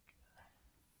 I'll take a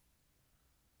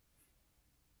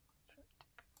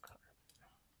carbon.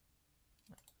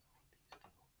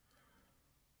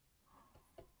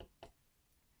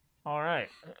 All right,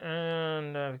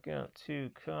 and I've got 2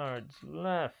 cards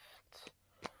left.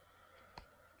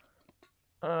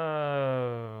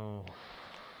 Oh.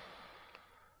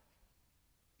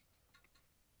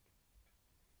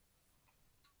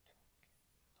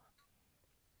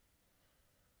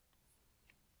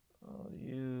 I'll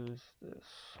use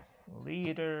this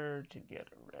leader to get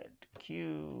a red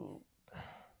cube. Because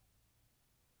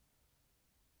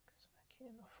I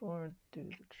can't afford to do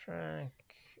the track.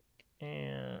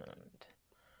 And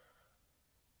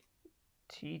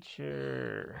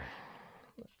teacher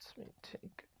lets me take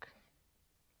a...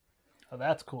 Oh,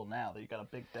 that's cool now that you got a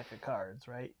big deck of cards,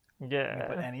 right? Yeah. You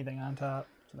can put anything on top.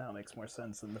 So now it makes more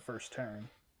sense than the first turn.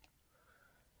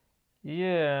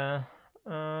 Yeah.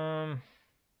 Kind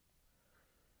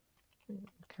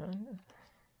of.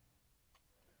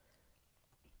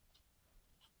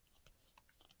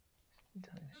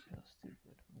 Sometimes I feel stupid.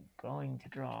 I'm going to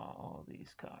draw all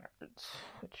these cards,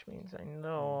 which means I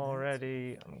know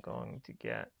already I'm going to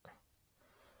get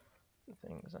the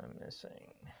things I'm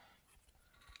missing.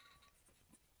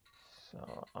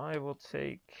 So I will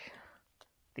take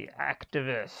the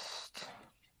activist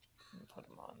and put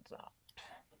him on top.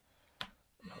 I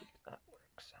hope that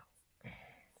works out.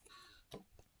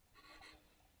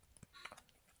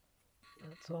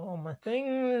 That's all my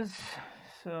things.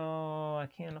 So I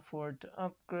can't afford to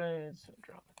upgrade, so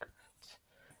draw cards.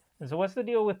 And so what's the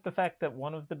deal with the fact that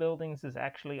one of the buildings is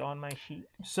actually on my sheet?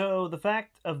 So the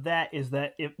fact of that is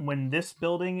that when this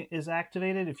building is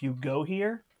activated, if you go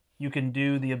here, you can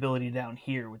do the ability down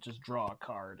here, which is draw a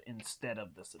card instead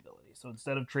of this ability. So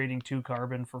instead of trading 2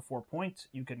 carbon for 4 points,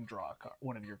 you can draw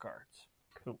one of your cards.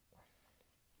 Cool.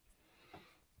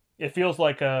 It feels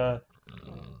like a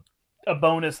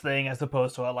bonus thing as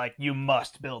opposed to you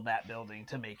must build that building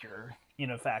to make your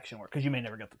faction work, because you may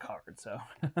never get the card. So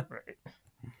Right.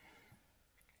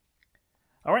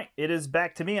 All right, it is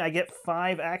back to me. I get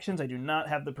 5 actions. I do not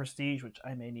have the prestige, which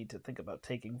I may need to think about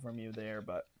taking from you there,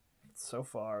 but so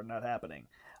far not happening.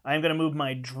 I'm going to move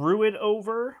my druid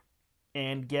over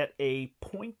and get a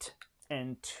point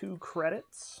and 2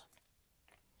 credits.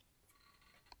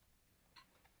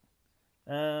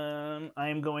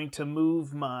 I'm going to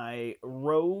move my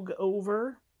rogue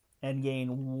over and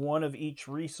gain 1 of each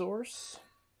resource.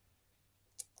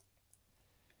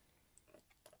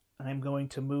 I'm going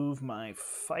to move my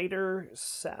fighter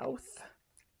south,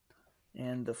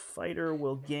 and the fighter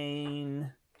will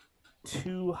gain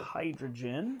 2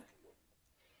 hydrogen,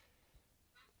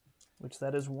 which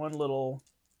that is one little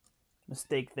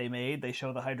mistake they made. They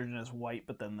show the hydrogen as white,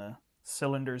 but then the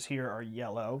cylinders here are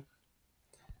yellow.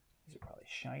 These are probably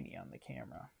shiny on the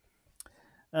camera.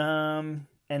 And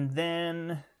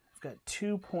then I've got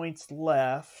 2 points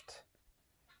left,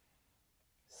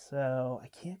 so I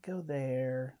can't go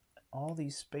there. all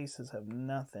these spaces have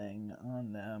nothing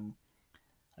on them.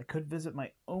 I could visit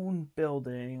my own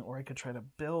building, or I could try to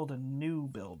build a new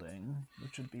building,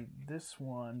 which would be this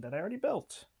one that I already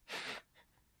built.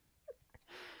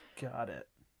 Got it.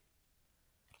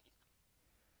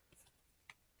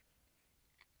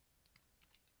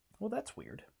 Well, that's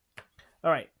weird.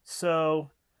 All right, so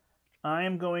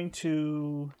I'm going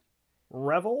to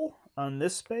revel on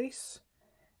this space,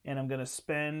 and I'm going to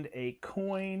spend a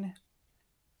coin.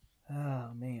 Oh,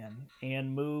 man.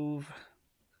 And move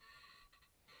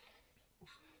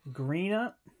green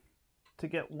up to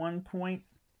get 1 point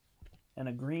and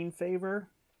a green favor.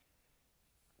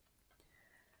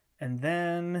 And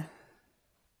then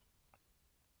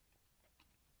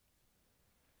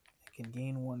I can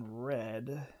gain 1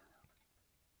 red.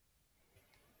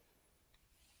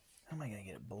 How am I going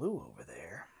to get blue over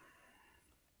there?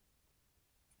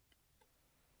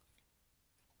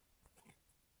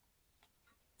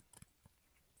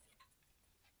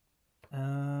 If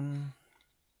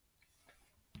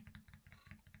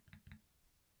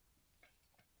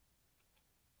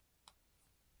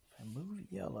I move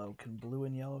yellow, can blue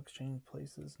and yellow exchange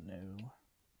places? No.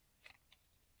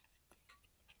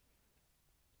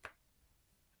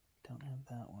 Don't have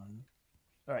that one.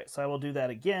 All right, so I will do that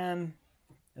again,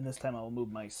 and this time I will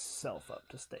move myself up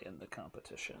to stay in the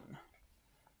competition.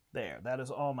 There, that is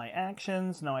all my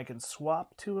actions. Now I can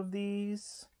swap 2 of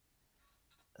these.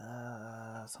 So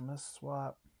I'm going to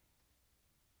swap.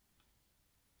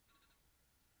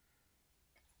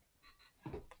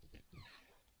 I'm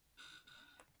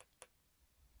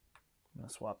going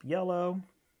to swap yellow.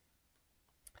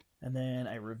 And then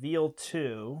I reveal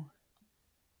 2.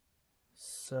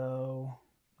 So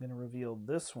I'm going to reveal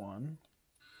this one.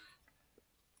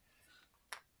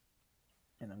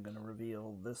 And I'm going to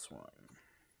reveal this one.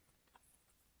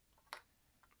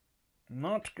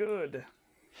 Not good.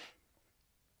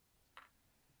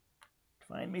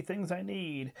 Find me things I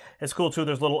need. It's cool too.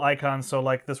 There's little icons. So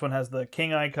like this one has the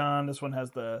king icon. This one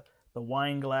has the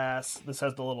wine glass. This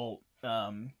has the little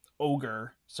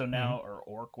ogre. So now, or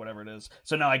orc, whatever it is.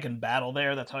 So now I can battle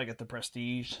there. That's how I get the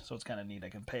prestige. So it's kind of neat. I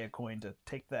can pay a coin to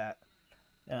take that.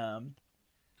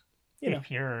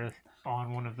 If you're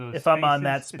on one of those, if I'm on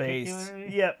that space,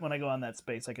 yeah. When I go on that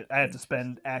space, I have to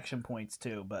spend action points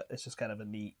too. But it's just kind of a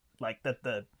neat, like that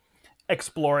the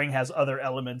exploring has other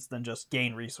elements than just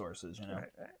gain resources, you know. Right.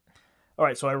 All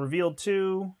right, so I revealed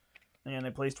 2, and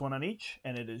I placed 1 on each,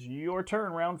 and it is your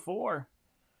turn, round 4.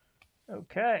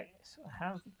 Okay, so I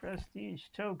have the prestige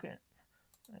token.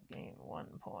 I gain 1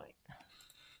 point.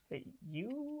 Hey,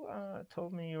 you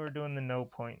told me you were doing the no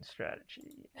point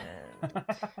strategy, and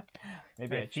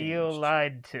maybe I feel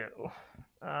lied to.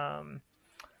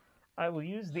 I will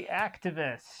use the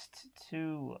activist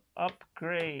to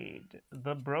upgrade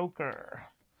the broker.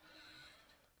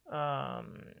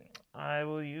 I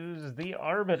will use the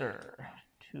arbiter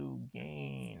to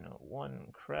gain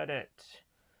 1 credit.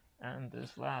 And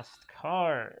this last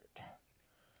card.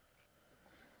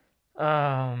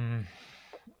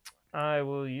 I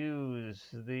will use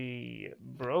the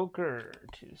broker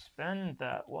to spend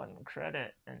that 1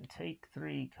 credit and take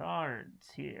 3 cards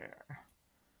here.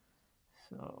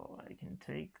 So I can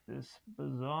take this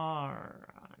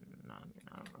bazaar. I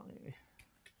don't really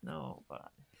know,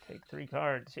 but take 3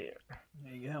 cards here.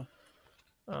 There you go.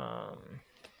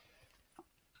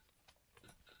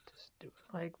 Just do it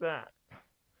like that.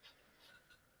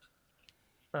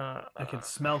 I can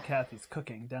smell Kathy's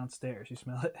cooking downstairs. You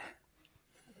smell it?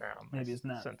 No, maybe it's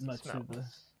not much of the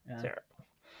terrible.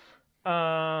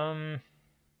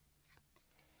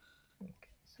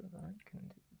 Okay, so that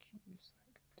can use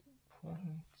like 2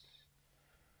 points.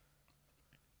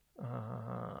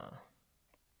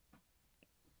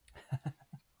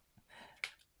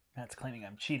 Matt's claiming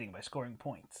I'm cheating by scoring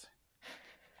points.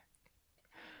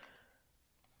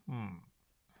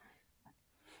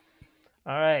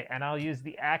 All right, and I'll use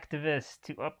the activist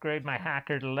to upgrade my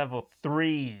hacker to level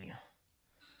 3.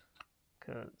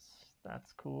 Because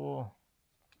that's cool.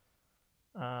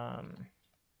 That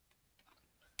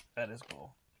is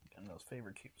cool. Getting those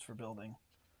favor cubes for building.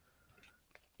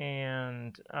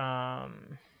 And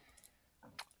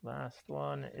last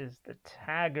one is the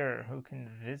tagger, who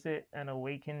can visit an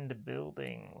awakened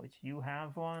building, which you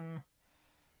have one,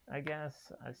 I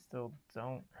guess. I still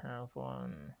don't have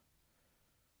one.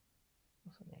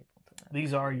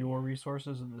 These are your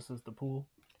resources, and this is the pool?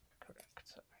 Correct,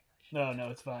 sorry. No,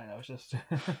 it's fine. I was just...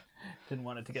 didn't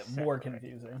want it to get more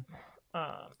confusing.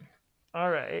 All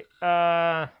right.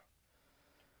 I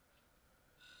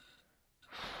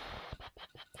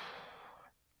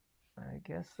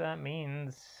guess that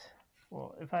means,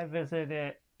 well, if I visit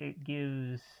it, it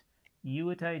gives you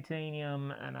a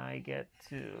titanium, and I get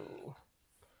to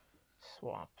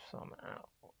swap some out.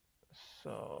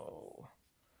 So,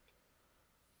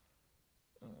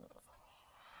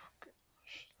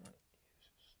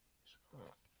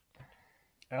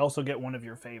 I also get one of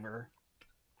your favor,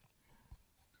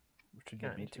 which would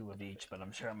give me 2 of each, but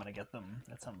I'm sure I'm going to get them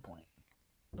at some point.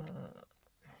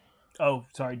 Oh,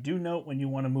 sorry. Do note when you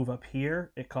want to move up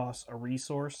here, it costs a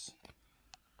resource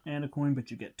and a coin, but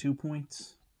you get 2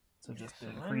 points. So just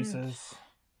increases.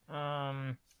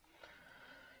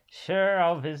 Sure,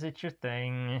 I'll visit your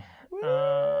thing.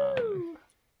 And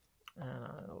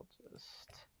I'll just...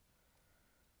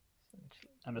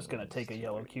 I'm just going to take a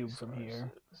yellow cube from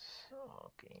here.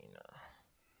 So, gain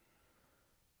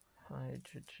a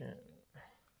hydrogen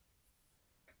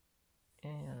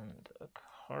and a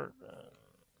carbon.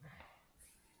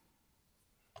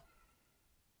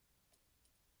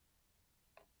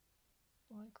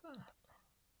 Like that.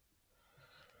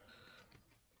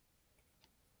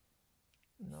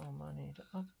 No money to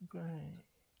upgrade.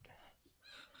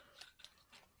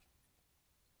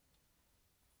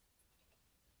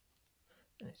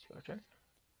 It's your turn.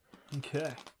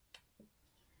 Okay.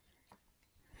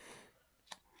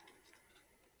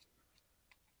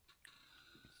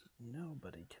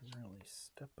 Nobody can really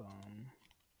step on.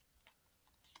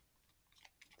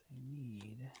 They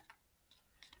need...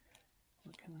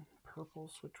 What can purple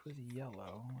switch with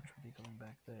yellow, which would be going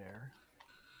back there.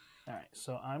 Alright,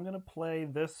 so I'm going to play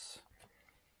this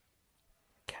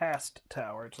cast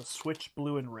tower to switch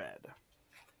blue and red.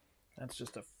 That's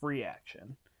just a free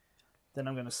action. Then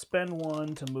I'm going to spend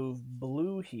 1 to move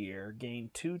blue here, gain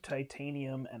 2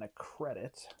 titanium and a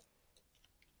credit,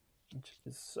 which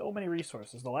is so many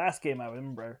resources. The last game I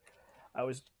remember, I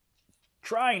was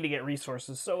trying to get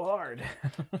resources so hard.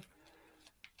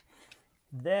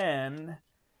 Then,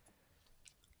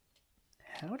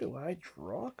 how do I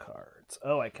draw cards?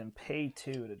 Oh, I can pay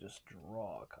 2 to just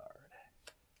draw a card.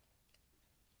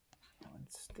 Oh,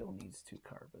 it still needs 2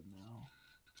 carbon, though.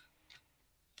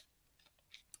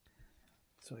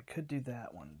 So I could do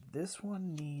that one. This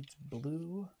one needs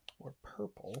blue or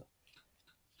purple.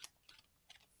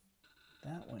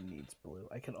 That one needs blue.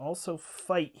 I can also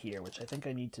fight here, which I think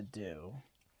I need to do.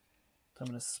 So I'm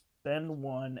going to spend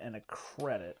 1 and a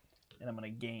credit, and I'm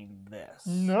going to gain this.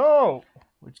 No!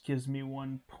 Which gives me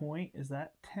 1 point. Is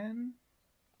that 10?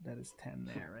 That is 10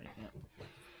 there, right? Yeah.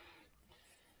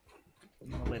 I'm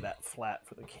going to lay that flat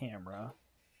for the camera.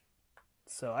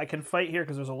 So I can fight here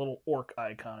because there's a little orc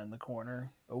icon in the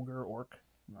corner. Ogre, orc.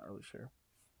 I'm not really sure.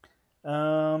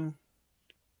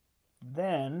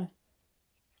 Then,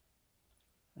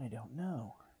 I don't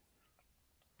know.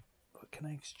 What can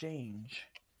I exchange?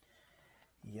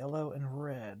 Yellow and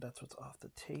red. That's what's off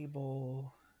the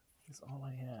table. That's all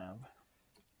I have.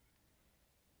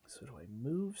 So do I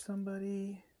move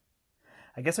somebody?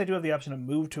 I guess I do have the option to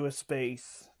move to a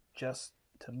space just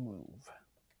to move.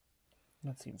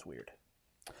 That seems weird.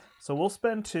 So we'll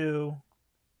spend 2,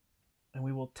 and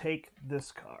we will take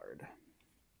this card.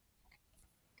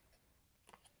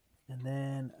 And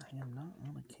then, I am not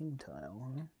on a king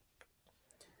tile, huh?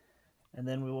 And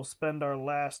then we will spend our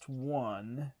last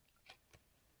 1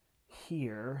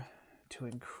 here to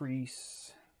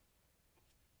increase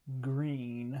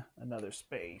green another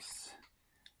space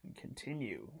and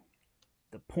continue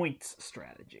the points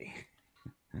strategy.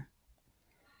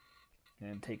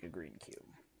 And take a green cube.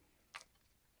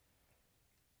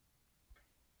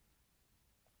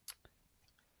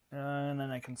 And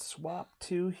then I can swap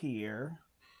 2 here.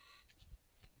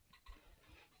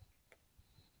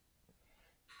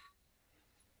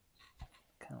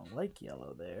 Kind of like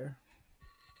yellow there.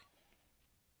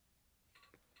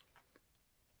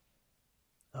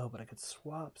 Oh, but I could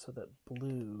swap so that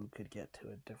blue could get to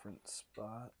a different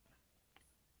spot.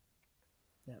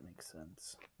 That makes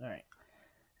sense. All right.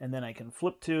 And then I can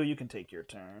flip 2. You can take your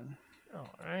turn. All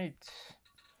right.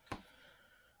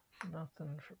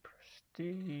 Nothing for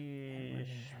prestige.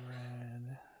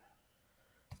 Red.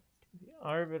 The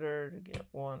Arbiter to get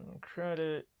 1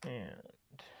 credit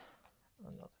and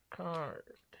another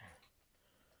card.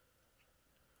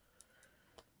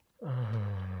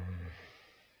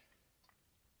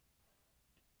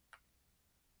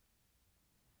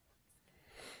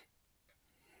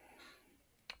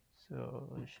 So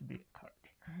there should be a card.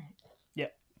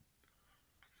 Yep.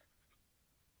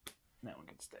 That one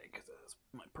can stay because it has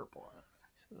my purple on it.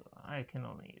 So I can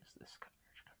only use this card.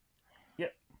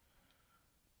 Yep.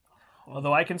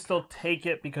 Although I can still take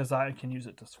it because I can use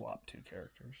it to swap 2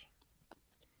 characters.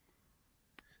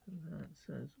 So that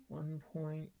says 1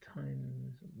 point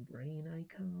times brain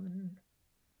icon.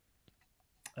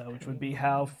 Which would be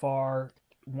how far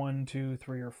 1, 2,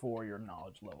 3, or 4 your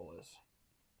knowledge level is.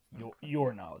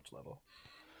 Your knowledge level.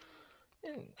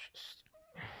 Interesting.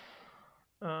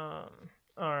 All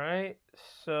right.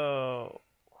 So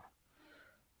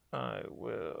I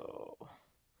will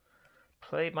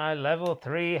play my level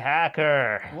 3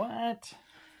 hacker. What?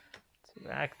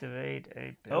 To activate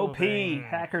a OP. building.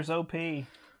 Hacker's OP.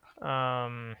 So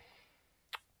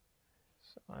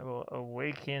I will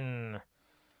awaken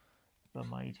the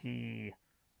mighty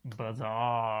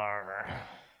bazaar.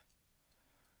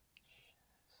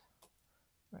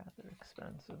 Rather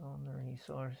expensive on the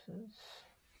resources.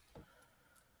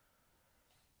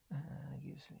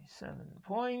 Gives me 7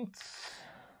 points.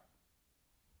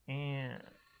 And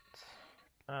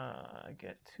I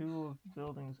get 2 of the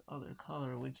building's other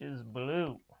color, which is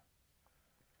blue.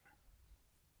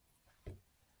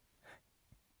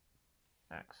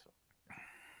 Excellent.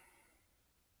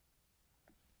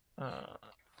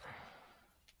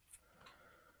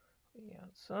 We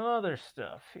got some other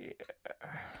stuff here.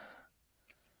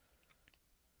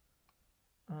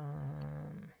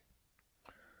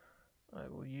 I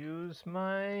will use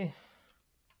my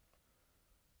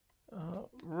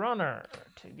runner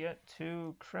to get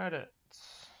 2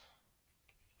 credits.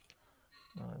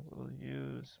 I will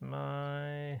use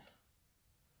my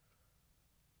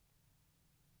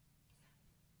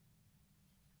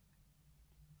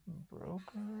broker,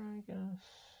 I guess,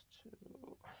 to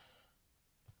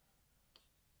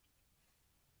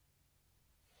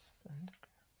spend.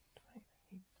 Do I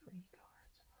need 3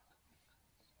 cards?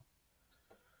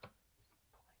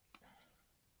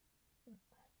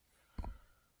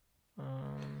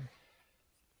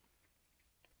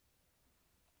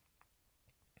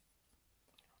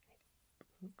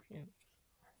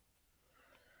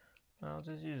 I'll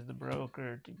just use the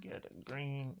broker to get a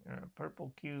green or a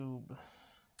purple cube.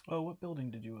 Oh, what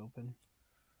building did you open?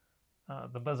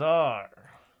 The bazaar.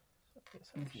 So I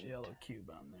guess There's a yellow cube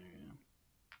on there,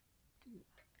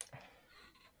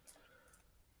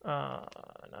 yeah.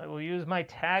 And I will use my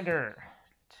tagger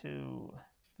to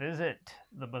visit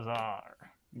the bazaar.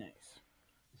 Nice.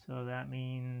 So that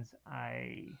means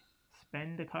I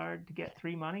spend a card to get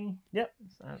 3 money? Yep.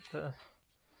 Is that the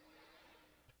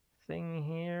thing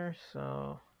here?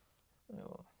 So I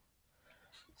will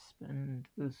spend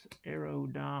this arrow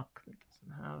dock that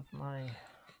doesn't have my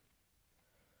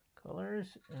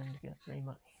colors and get 3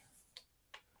 money.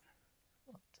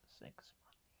 Up to 6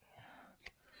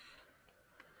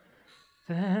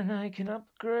 money. Then I can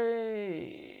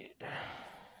upgrade.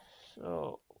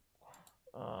 So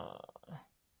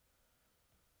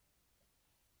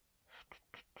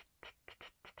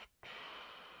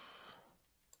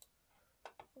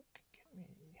what can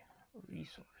give me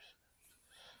resources?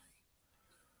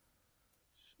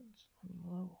 Since I'm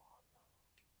low on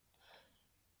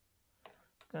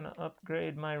those. Gonna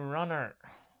upgrade my runner.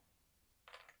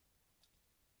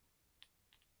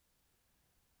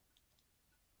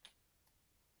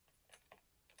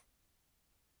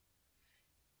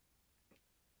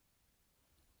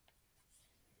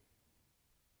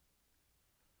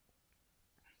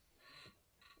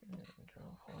 And draw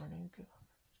 4 new cards.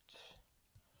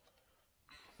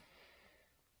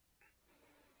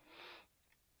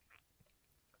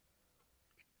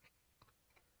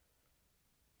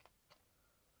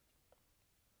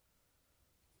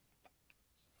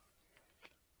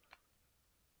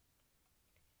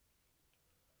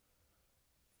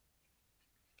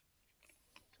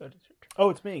 So it is your turn. Oh,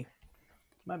 it's me.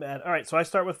 My bad. All right, so I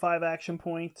start with 5 action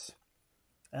points.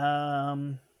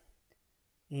 And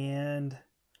can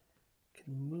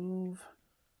move.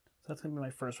 So that's going to be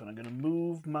my first one. I'm going to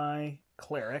move my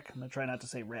cleric. I'm going to try not to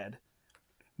say red.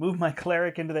 Move my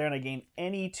cleric into there, and I gain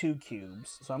any 2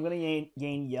 cubes. So I'm going to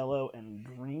gain yellow and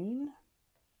green.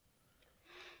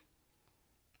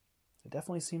 I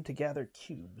definitely seem to gather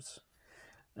cubes.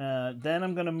 Then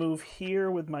I'm going to move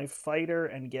here with my fighter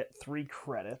and get 3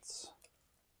 credits.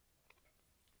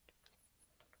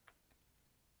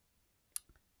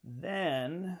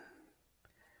 Then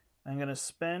I'm going to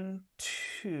spend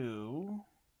 2.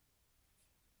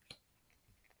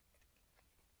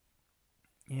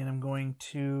 And I'm going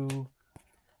to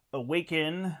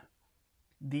awaken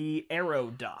the arrow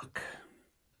dock.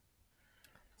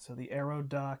 So the arrow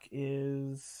dock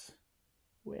is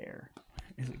where?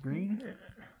 Is it green?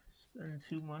 Spend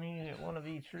 2 money to get 1 of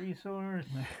each resource.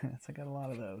 I got a lot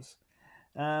of those.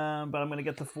 But I'm going to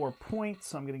get the 4 points.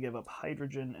 So I'm going to give up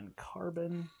hydrogen and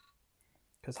carbon.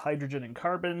 Because hydrogen and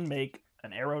carbon make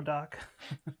an arrow dock.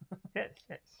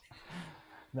 Yes.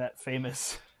 That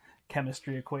famous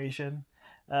chemistry equation.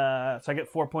 So I get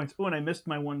 4 points. Oh, and I missed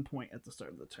my 1 point at the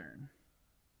start of the turn.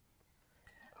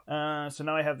 So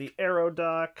now I have the arrow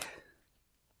dock.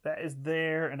 That is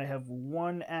there, and I have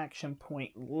 1 action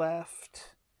point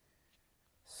left.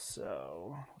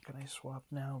 So, what can I swap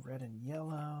now? Red and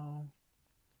yellow.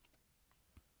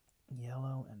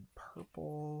 Yellow and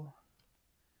purple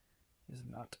is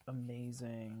not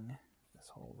amazing. This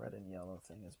whole red and yellow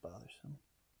thing is bothersome.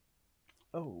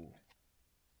 Oh,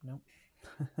 nope.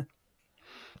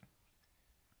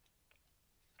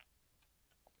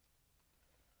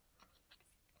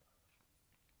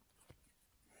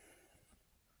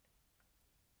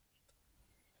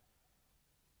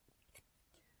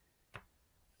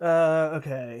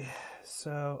 Okay,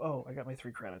 so, I got my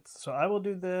 3 credits. So I will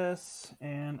do this,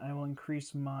 and I will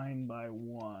increase mine by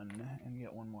 1 and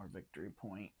get 1 more victory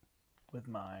point with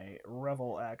my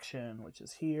revel action, which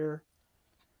is here.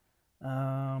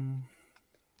 I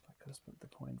could have spent the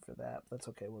coin for that, but that's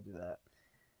okay, we'll do that.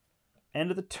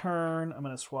 End of the turn, I'm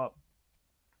going to swap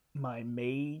my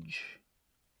mage.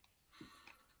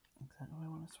 Is that what I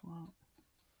want to swap?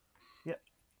 Yep,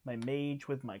 my mage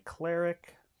with my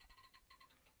cleric.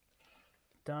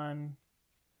 Done.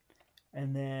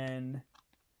 And then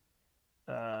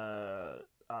I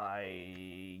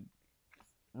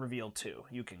reveal 2.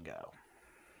 You can go.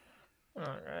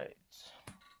 Alright.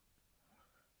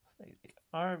 Play the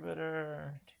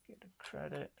Arbiter to get a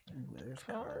credit. Ooh, there's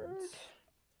card. cards.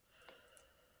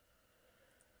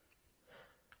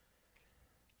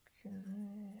 Okay.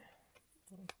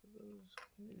 Both of those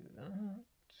can do that.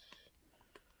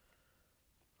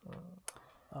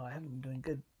 Oh, I haven't been doing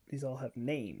good. These all have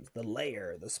names. The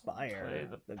Lair, the Spire, Play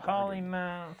the Garden.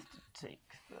 Polymath to take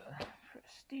the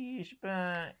prestige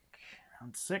back.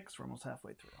 Round 6, we're almost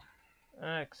halfway through.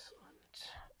 Excellent.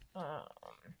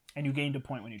 And you gained a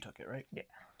point when you took it, right? Yeah.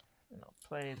 And I'll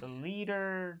play the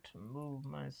leader to move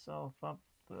myself up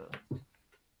the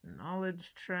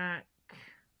knowledge track.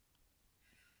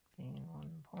 Gain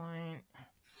 1 point.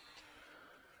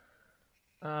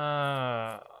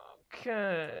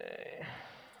 Okay.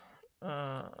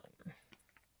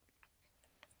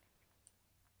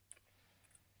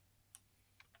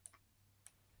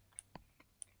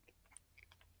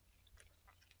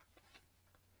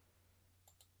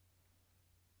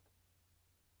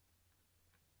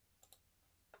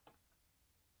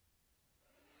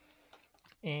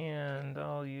 And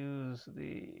I'll use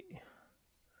the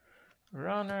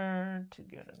runner to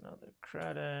get another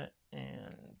credit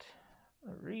and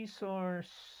a resource.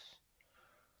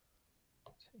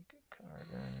 Take a card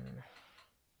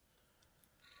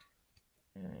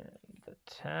in. And the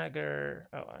tagger.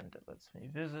 Oh, and it lets me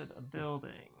visit a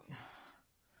building.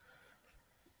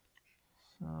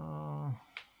 So I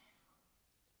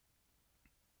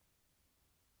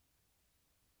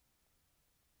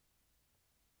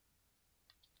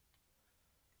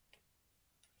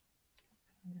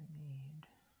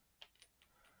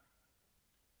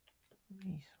need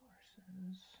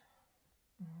resources.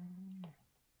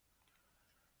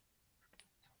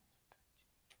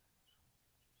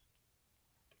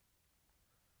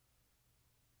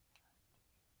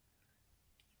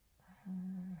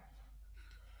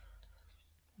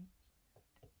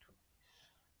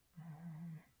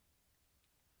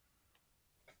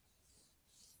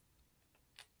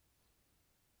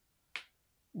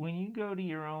 When you go to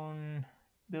your own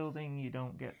building, you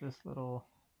don't get this little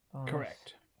bonus.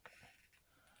 Correct.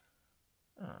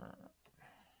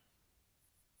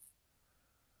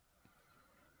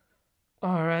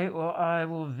 All right, well, I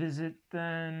will visit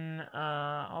then.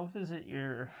 I'll visit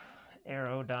your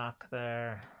arrow dock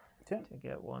there Okay. to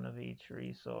get 1 of each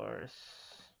resource.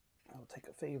 I'll take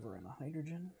a favor and a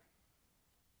hydrogen.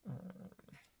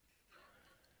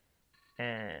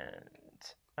 And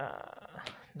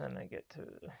then I get to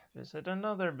visit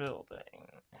another building.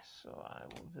 So I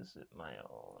will visit my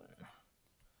own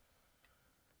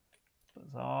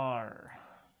bazaar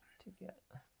to get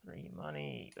 3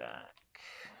 money back.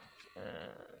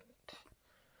 And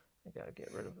I gotta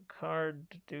get rid of a card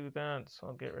to do that, so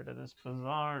I'll get rid of this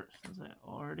bazaar since I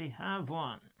already have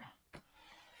one.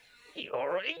 You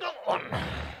already got one!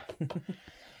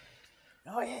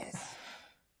 Oh, yes!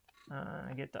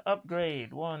 I get to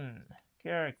upgrade 1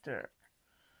 character.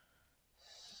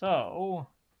 So,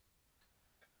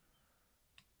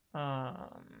 I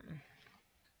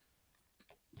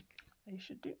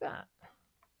should do that.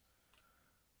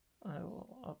 I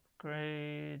will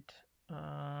upgrade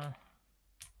my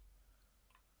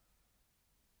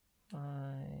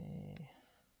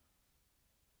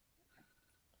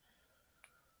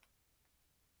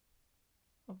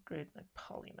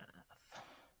polymath.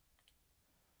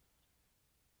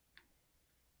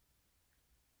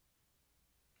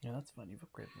 Yeah, that's fun. You've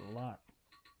upgraded a lot.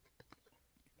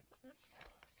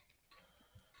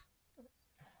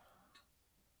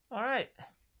 All right.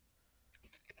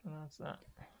 And that's that.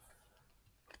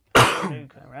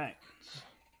 All right.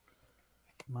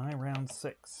 My round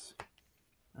 6.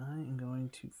 I am going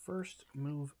to first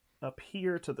move up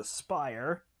here to the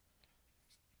spire.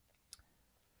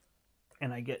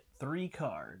 And I get 3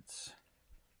 cards.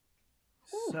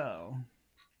 Ooh. So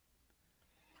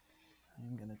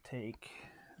I'm going to take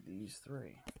these 3.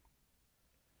 I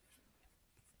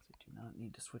do not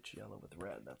need to switch yellow with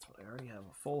red. That's what I already have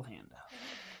a full handout.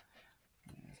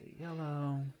 There's a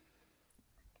yellow.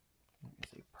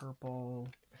 There's a purple.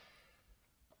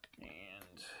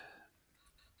 And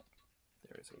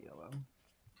there's a yellow.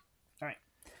 All right.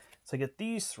 So I get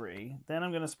these 3. Then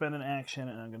I'm going to spend an action,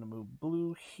 and I'm going to move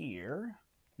blue here.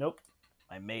 Nope.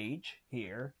 My mage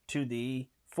here to the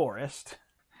forest.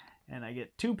 And I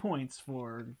get 2 points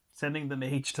for sending the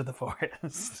mage to the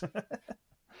forest.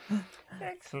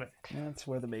 Excellent. That's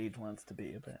where the mage wants to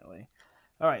be, apparently.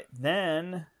 All right.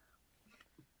 Then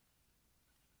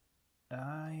do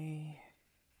I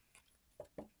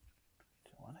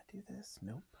want to do this?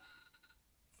 Nope.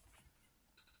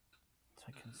 So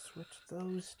I can switch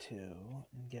those 2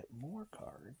 and get more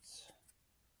cards.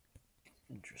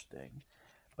 Interesting.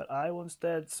 But I will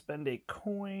instead spend a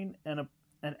coin and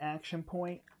an action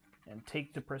point and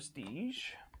take the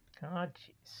prestige. Oh,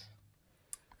 jeez.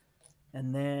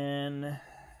 And then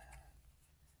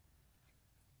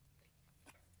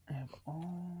I have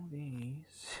all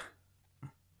these.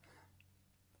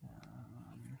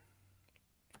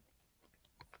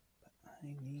 But I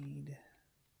need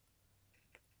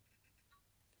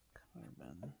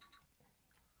carbon.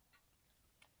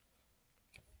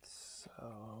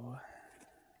 So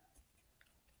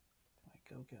do I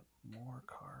go get more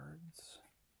cards?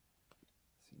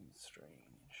 Seems strange.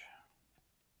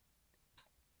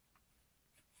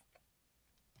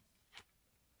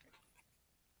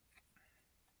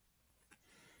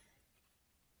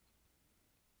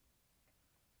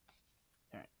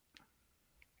 All right.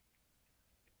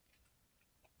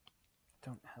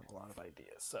 Don't have a lot of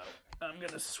ideas, so I'm going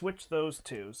to switch those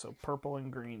 2. So purple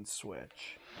and green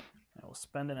switch. I will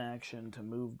spend an action to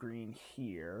move green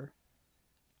here.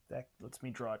 That lets me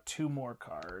draw 2 more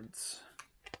cards.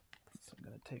 So I'm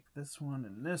going to take this one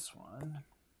and this one.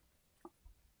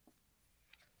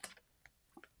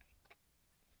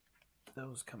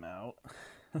 Those come out.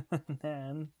 And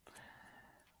then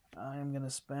I'm going to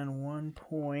spend 1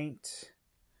 point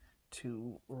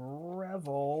to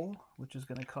revel, which is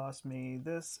going to cost me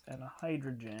this and a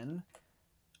hydrogen.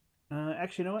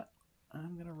 Actually, you know what?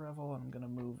 I'm going to revel and I'm going to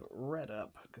move red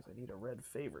up because I need a red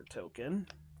favor token.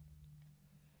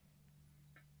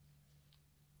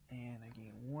 And I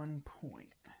gain 1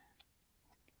 point.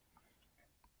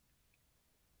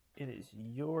 It is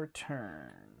your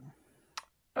turn.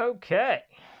 Okay.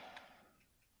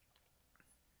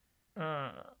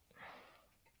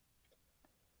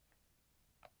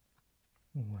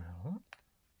 Well.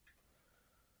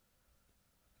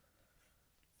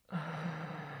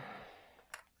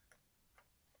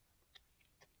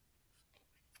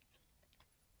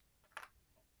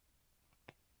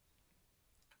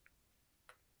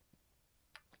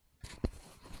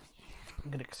 I'm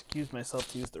going to excuse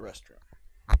myself to use the restroom.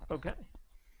 Okay.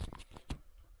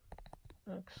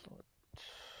 Excellent.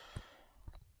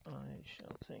 I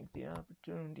shall take the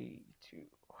opportunity to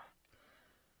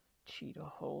cheat a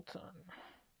whole ton.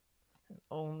 And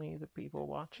only the people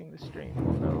watching the stream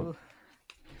will know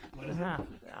what has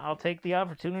happened. I'll take the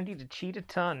opportunity to cheat a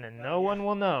ton, and no one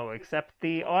will know except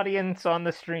the audience on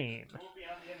the stream. It won't be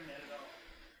on the internet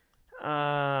at all.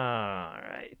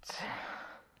 Alright.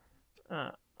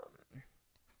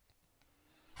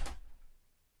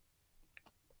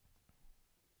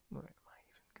 Where am I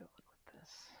even going with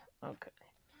this? Okay.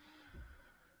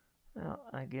 Well,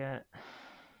 I get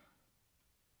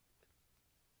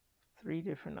 3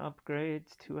 different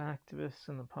upgrades. 2 activists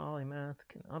and the polymath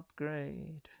can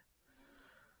upgrade.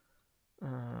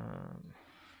 Horu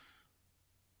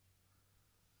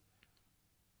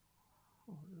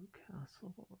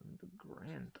Castle and the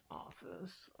Grant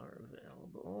Office are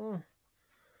available.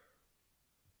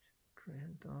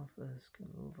 Grant Office can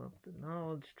move up the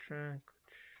knowledge track,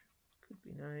 which could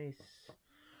be nice.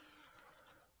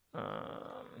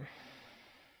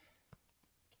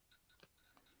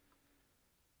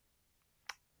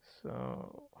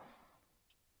 So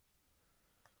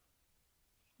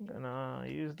I'm gonna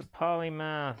use the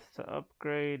polymath to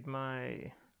upgrade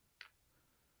my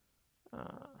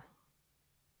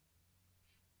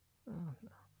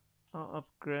I'll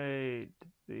upgrade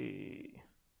the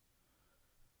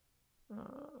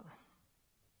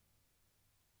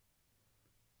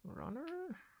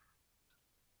runner?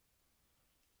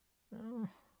 No.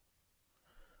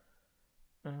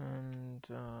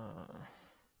 I'll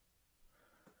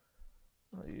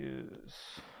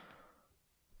use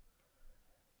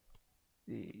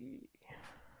the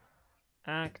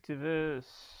activist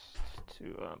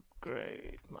to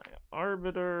upgrade my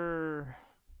arbiter.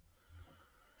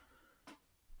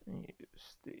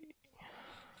 Use the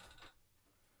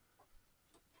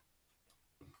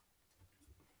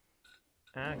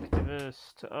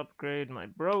activist to upgrade my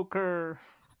broker.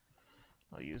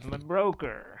 I'll use my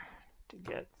broker to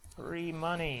get 3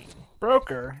 money.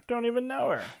 Broker? Don't even know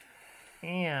her.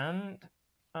 And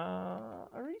a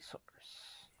resource.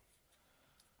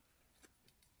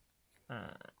 Oh,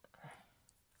 and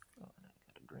I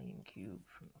got a green cube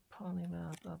from the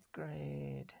polymath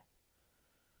upgrade.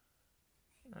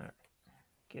 Alright,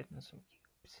 getting some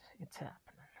cubes. It's happening.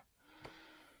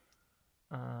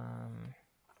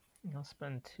 I'll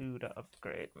spend 2 to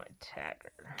upgrade my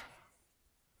tagger.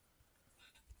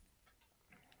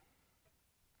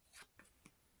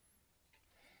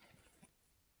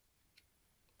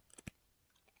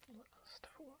 Last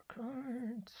 4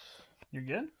 cards. You're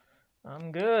good?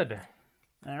 I'm good.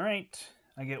 All right.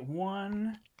 I get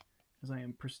 1, because I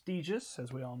am prestigious,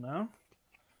 as we all know.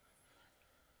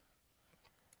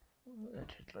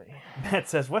 Allegedly. Matt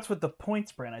says, what's with the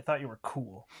points, Brienne? I thought you were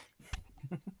cool.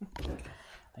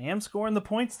 I am scoring the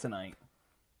points tonight.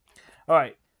 All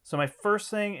right. So my first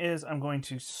thing is I'm going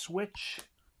to switch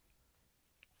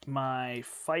my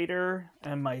fighter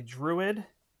and my druid.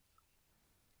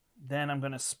 Then I'm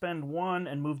going to spend 1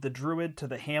 and move the druid to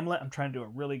the hamlet. I'm trying to do a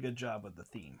really good job with the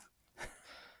theme.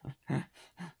 I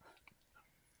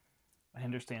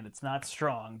understand it's not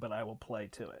strong, but I will play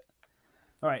to it.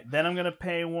 All right, then I'm going to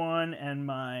pay 1, and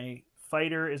my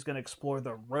fighter is going to explore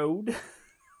the road.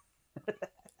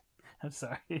 I'm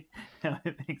sorry.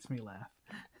 It makes me laugh.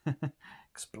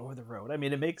 Explore the road. I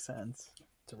mean, it makes sense.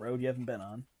 It's a road you haven't been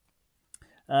on.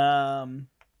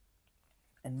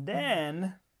 And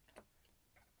then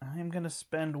I'm going to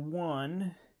spend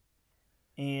 1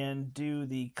 and do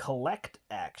the collect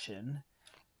action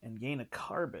and gain a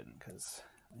carbon, because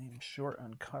I am short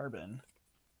on carbon.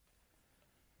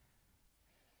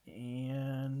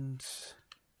 And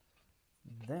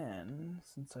then,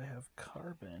 since I have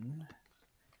carbon,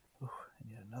 I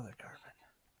need another carbon.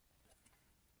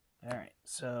 All right,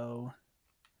 so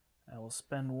I will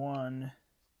spend 1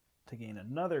 to gain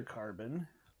another carbon.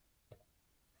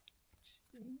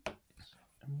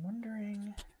 I'm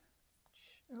wondering.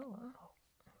 Chill out.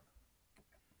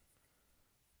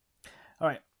 All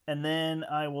right, and then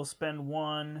I will spend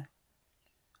 1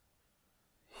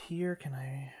 here. Can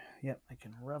I? Yep, I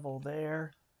can revel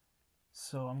there.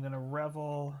 So I'm going to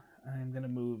revel. I'm going to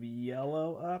move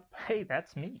yellow up. Hey,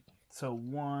 that's me. So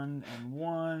 1 and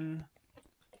 1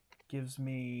 gives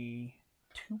me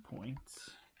 2 points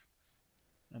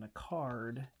and a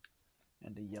card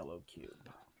and a yellow cube.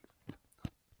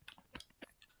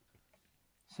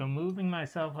 So moving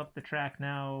myself up the track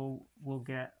now will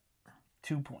get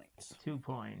 2 points. 2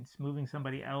 points. Moving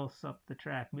somebody else up the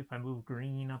track, if I move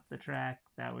green up the track,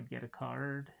 that would get a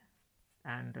card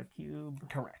and a cube.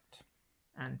 Correct.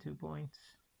 And 2 points.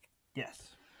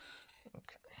 Yes.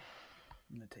 Okay.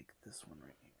 I'm going to take this one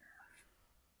right here.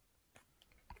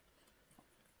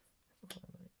 I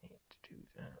need to do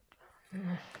that.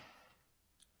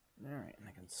 All right, and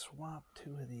I can swap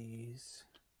 2 of these.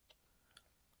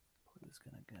 Who's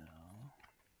going to go?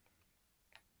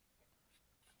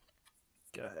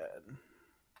 Go ahead.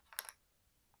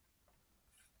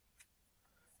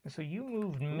 So you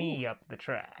moved me up the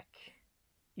track,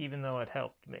 even though it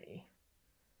helped me.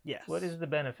 Yes. What is the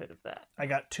benefit of that? I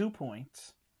got 2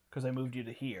 points because I moved you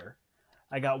to here.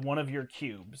 I got 1 of your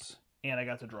cubes, and I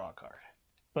got to draw a card.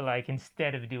 But like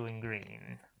instead of doing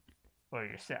green or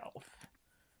yourself,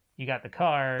 you got the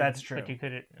card. That's true. But you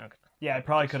couldn't. Okay. Yeah, I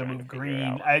probably could have moved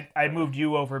green. I moved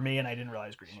you over me, and I didn't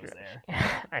realize green was there.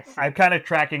 I see. I'm kind of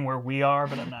tracking where we are,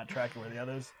 but I'm not tracking where the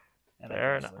others. And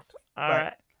Fair enough. All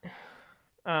right.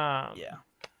 Yeah.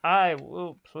 I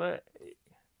will play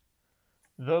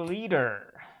the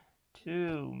leader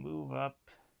to move up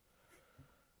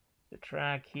the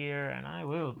track here, and I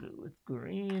will do it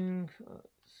green because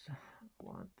I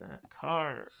want that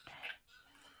card.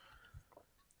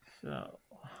 So,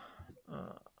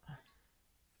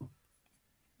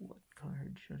 what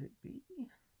card should it be?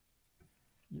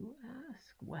 You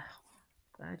ask? Well,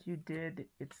 glad you did.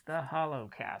 It's the Hollow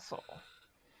Castle.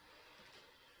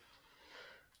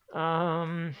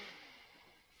 And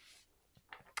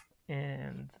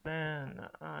then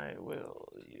I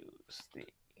will use the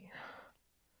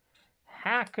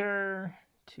hacker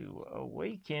to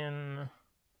awaken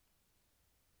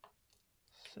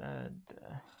said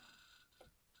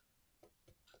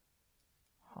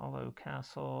hollow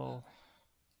castle.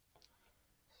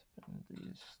 Spend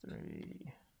these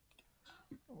 3.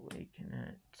 Awaken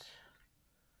it.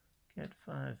 Get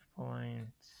 5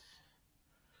 points.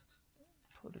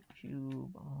 Put a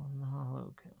cube on the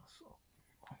hollow castle.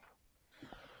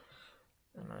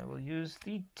 And I will use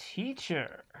the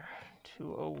teacher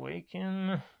to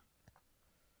awaken.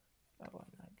 Oh,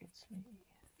 and that gets me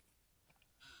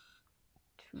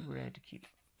 2 red cubes.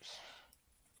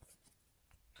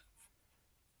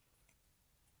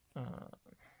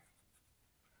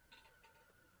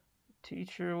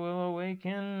 Teacher will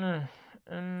awaken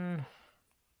an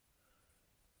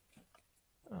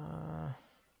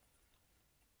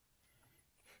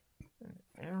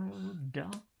arrow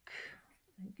duck,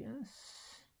 I guess.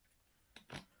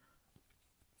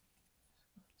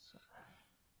 So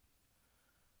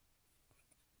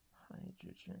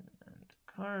hydrogen and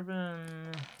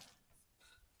carbon,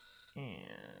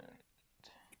 and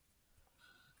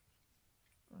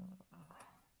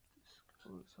this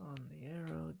goes on the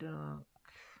arrow duck.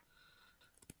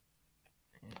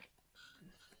 And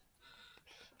this,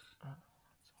 that's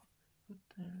all put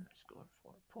there. Score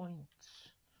 4 points.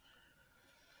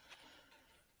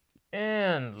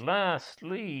 And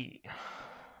lastly,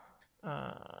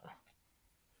 I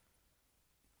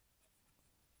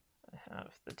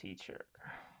have the teacher.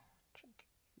 Check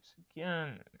use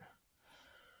again.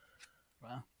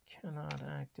 Wow. Cannot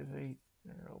activate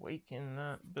or awaken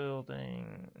that building.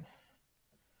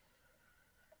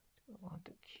 Do I want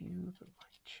a cube of my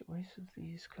choice of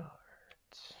these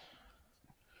cards?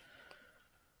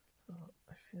 Oh,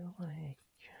 I feel like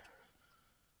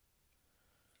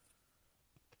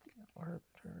the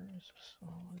arbiter is a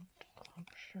solid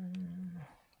option,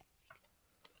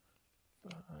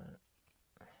 but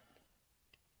I'm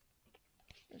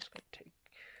just gonna take.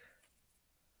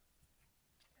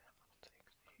 I'll take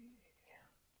the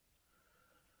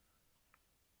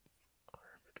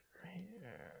arbiter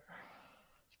here.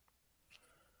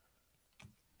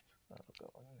 That'll go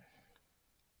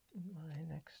in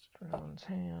my next round's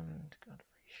hand. Gotta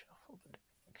reshuffle the deck.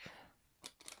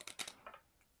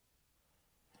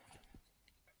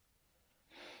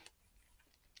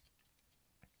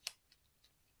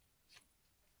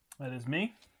 That is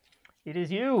me. It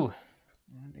is you.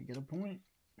 And I get a point.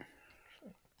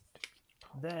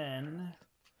 Then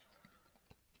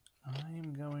I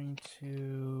am going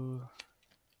to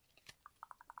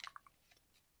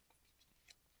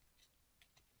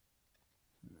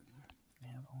we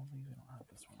have all these. We don't have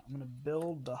this one. I'm going to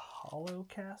build the hollow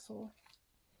castle.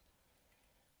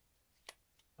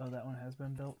 Oh, that one has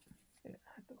been built? Yeah,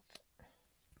 I built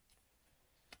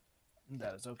it.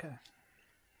 That is okay.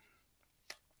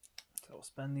 So I'll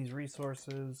spend these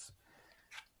resources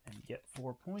and get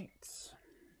 4 points.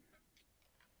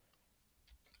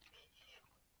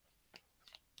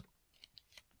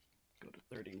 Go to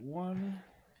 31.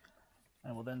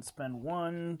 I will then spend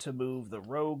 1 to move the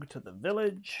rogue to the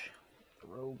village. The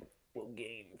rogue will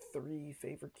gain 3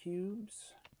 favor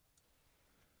cubes.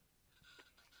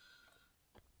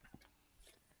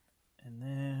 And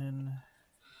then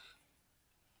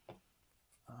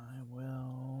I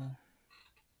will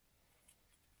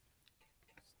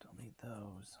still need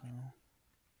those, huh?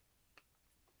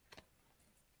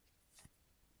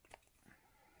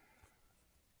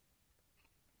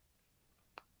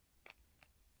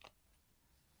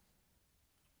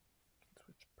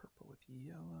 Switch purple with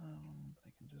yellow, but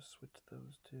I can just switch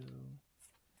those two.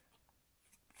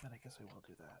 But I guess I will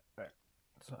do that. All right,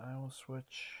 so I will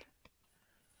switch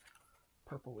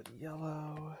purple with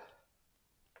yellow.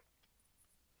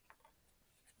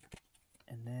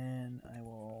 And then I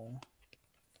will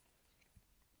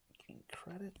gain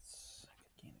credits. I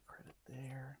could gain a credit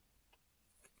there.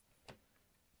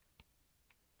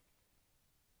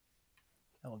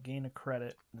 I will gain a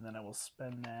credit, and then I will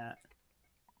spend that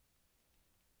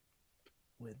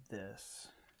with this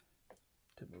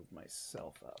to move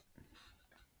myself up.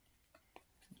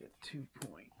 Get 2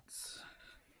 points.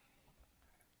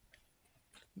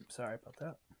 Oops, sorry about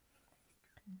that.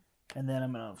 And then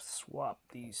I'm going to swap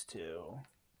these two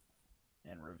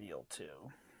and reveal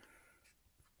 2.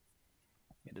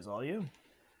 It is all you.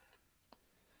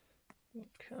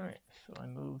 Okay, so I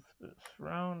move this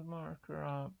round marker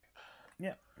up.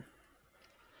 Yeah.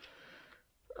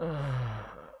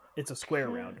 It's a square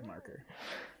round marker.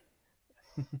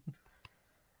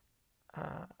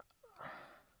 I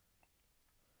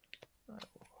will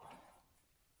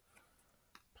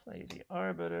play the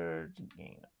arbiter to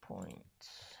gain a point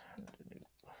and a new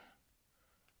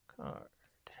card.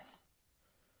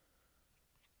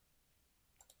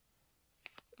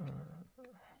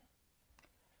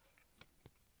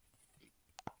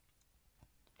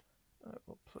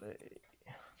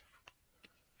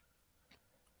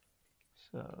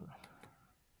 So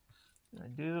I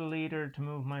do the leader to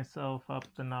move myself up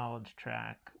the knowledge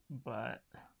track, but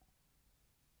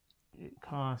it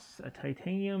costs a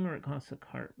titanium, or it costs a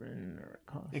carbon, or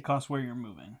it costs where you're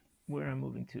moving. Where I'm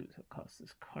moving to, so it costs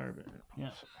this carbon.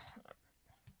 Yeah.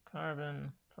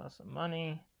 Carbon plus some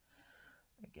money.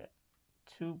 I get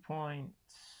 2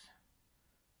 points.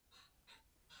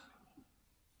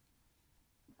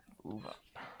 Move up.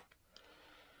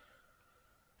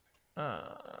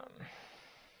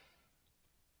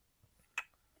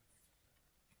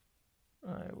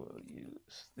 I will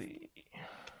use the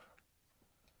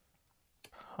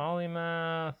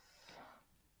polymath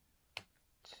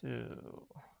to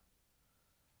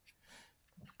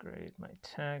upgrade my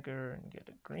tagger and get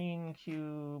a green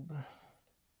cube.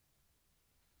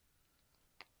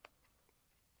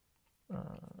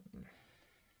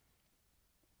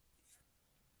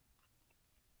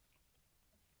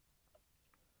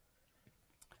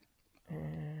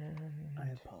 And I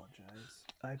apologize.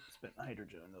 I spent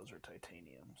hydrogen, those are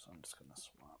titanium, so I'm just going to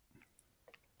swap.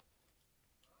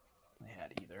 I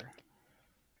had either.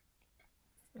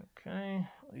 Okay,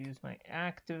 I'll use my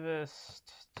activist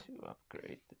to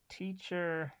upgrade the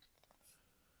teacher.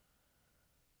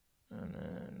 And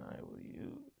then I will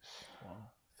use...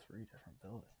 Wow, 3 different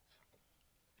buildings.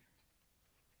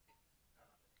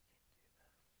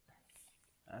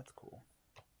 That's cool.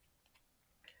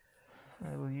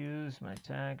 I will use my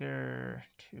tagger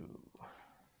to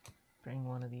bring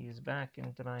one of these back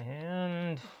into my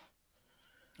hand.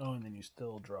 Oh, and then you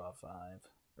still draw 5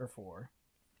 or 4.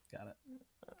 Got it.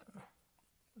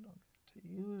 I don't get to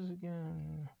use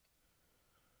again.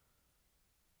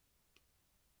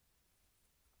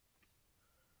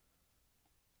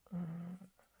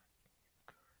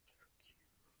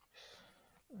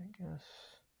 I guess.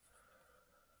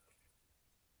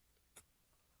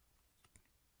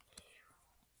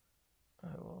 I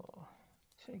will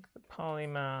take the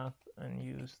polymath and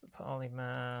use the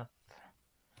polymath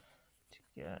to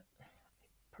get a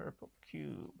purple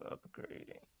cube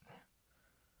upgrading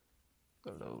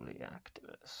the lowly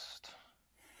activist.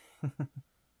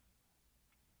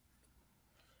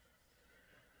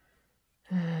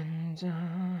 And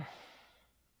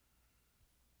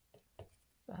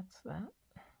that's that.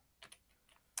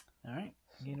 All right,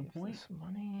 gain a point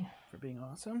money for being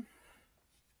awesome.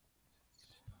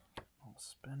 I'll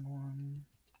spend 1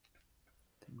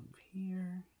 to move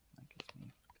here. That gives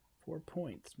me 4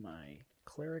 points. My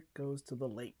cleric goes to the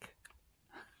lake.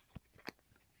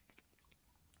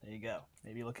 There you go.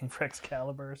 Maybe looking for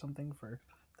Excalibur or something for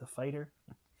the fighter.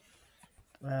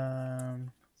 So I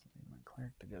need my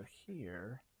cleric to go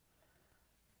here.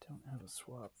 Don't have a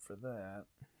swap for that.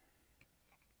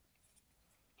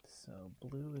 So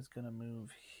blue is going to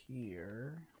move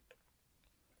here.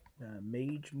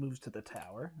 Mage moves to the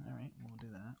tower. All right, we'll do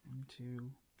that. 1,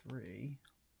 2, 3.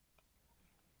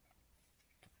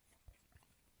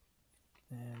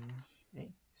 Then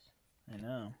I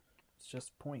know. It's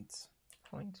just points.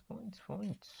 Points.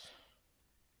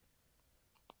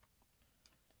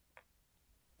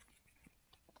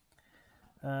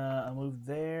 I'll move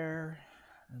there,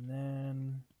 and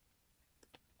then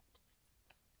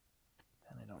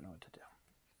I don't know what to do.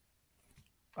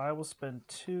 I will spend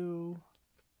 2,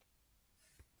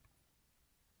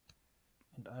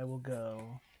 and I will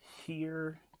go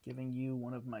here, giving you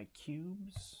one of my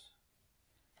cubes,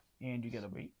 and you get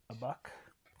a buck.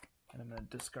 And I'm going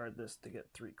to discard this to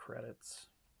get 3 credits.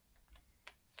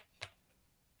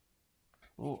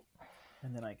 Ooh.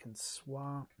 And then I can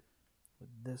swap with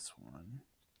this one.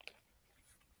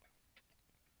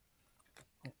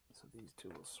 So these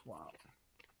 2 will swap.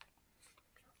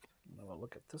 And we'll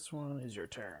look at this one. Is your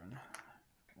turn.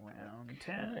 Round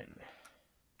 10.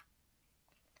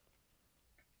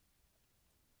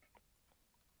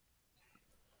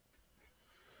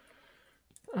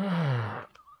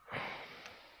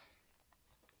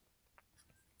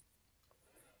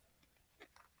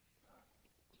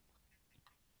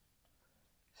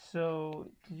 So,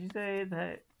 did you say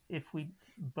that if we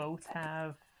both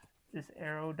have this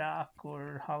arrow dock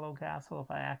or hollow castle, if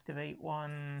I activate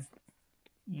one,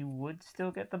 you would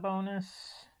still get the bonus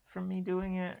from me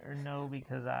doing it, or no,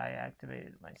 because I activated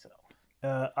it myself?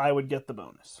 I would get the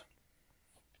bonus.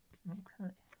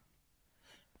 Okay.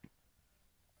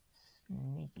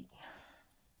 Sneaky.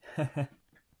 It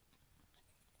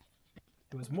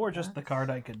was more just the card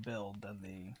I could build than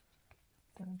the...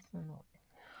 That's annoying.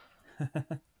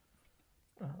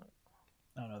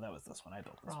 Oh no, that was this one. I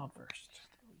built this one first.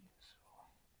 Still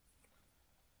useful.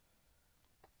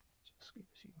 Just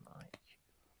gives you my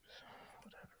cubes.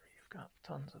 Whatever, you've got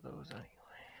tons of those anyway.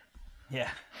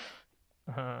 Yeah.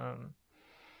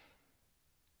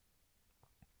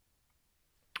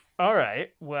 All right.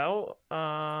 Well,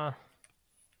 I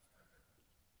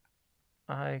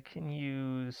can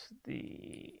use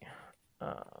the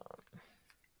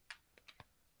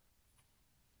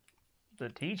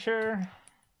teacher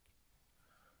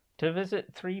to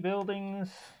visit 3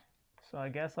 buildings. So I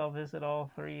guess I'll visit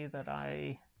all 3 that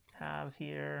I have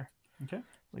here. Okay.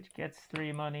 Which gets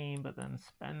 3 money, but then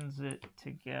spends it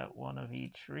to get 1 of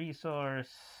each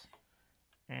resource.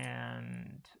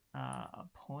 And a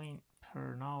point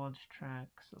per knowledge track,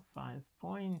 so 5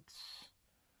 points.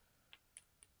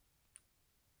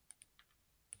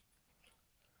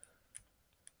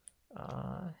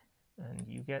 And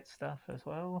you get stuff as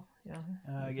well, yeah?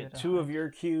 I get 2 of your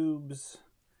cubes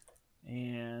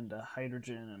and a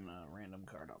hydrogen and a random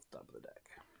card off the top of the deck.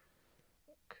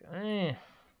 Okay.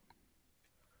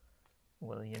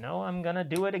 Well, you know, I'm gonna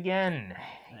do it again,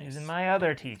 Nice. using my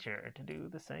other teacher to do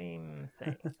the same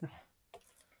thing.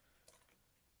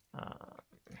 I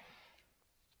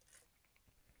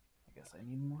guess I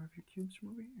need more of your cubes from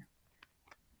over here.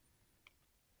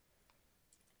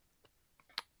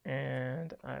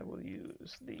 And I will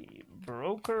use the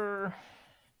broker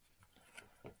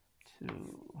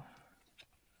to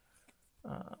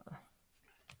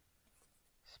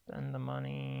spend the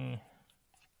money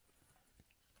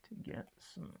to get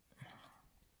some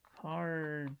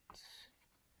cards.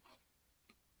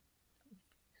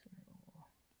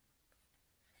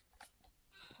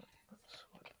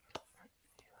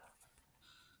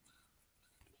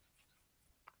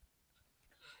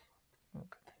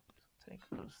 Okay, so take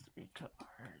those 3 cards.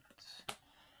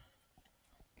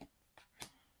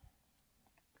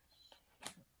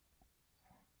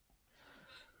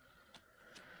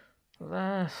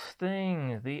 Last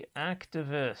thing, the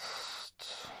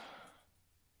activist.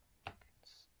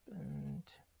 Spend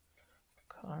a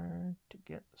card to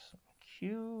get some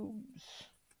cubes.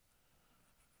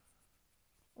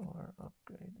 Or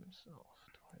upgrade himself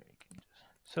to where he can just...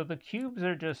 So the cubes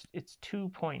are just, it's 2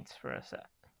 points for a set.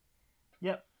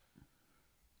 Yep.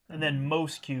 And then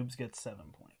most cubes get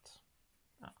 7 points.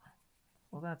 Oh.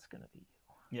 Well, that's going to be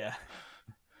you. Yeah.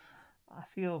 I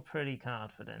feel pretty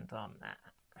confident on that.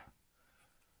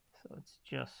 So it's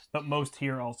just... But most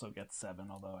here also get 7,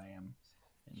 although I am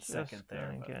in second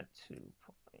there. Just gonna get 2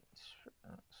 points for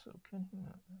that. So can he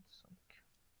not? That's like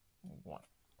 1 point.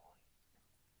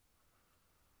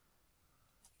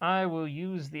 I will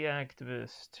use the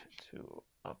activist to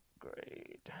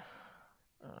upgrade.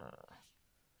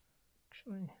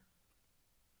 Actually,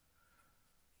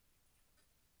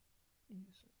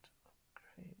 use it to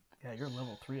upgrade. Yeah, your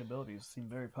level 3 abilities seem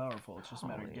very powerful. It's just a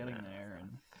matter of getting there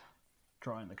and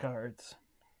drawing the cards.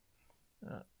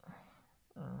 Because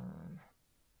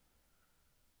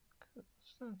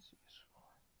that's useful.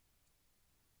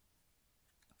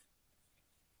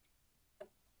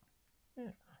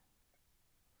 Yeah.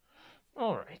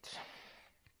 All right.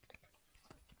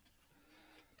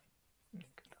 I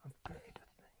could upgrade a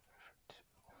thing for 2.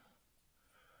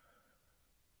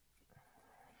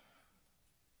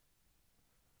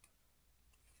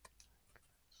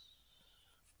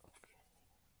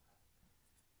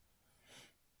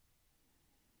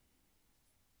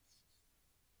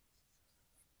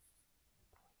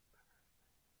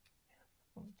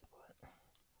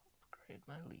 Upgrade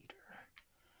my leader.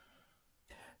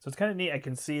 So it's kind of neat. I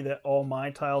can see that all my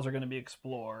tiles are going to be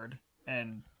explored,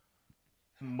 and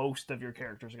most of your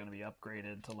characters are going to be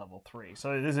upgraded to level 3.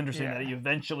 So it is interesting that you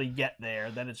eventually get there.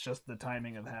 Then it's just the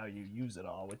timing of how you use it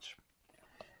all, which,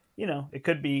 you know, it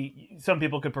could be... Some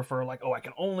people could prefer, like, oh, I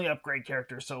can only upgrade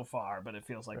characters so far, but it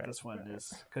feels like this one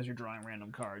is... Because you're drawing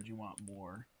random cards, you want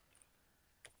more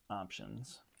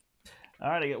options. All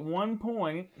right, I get 1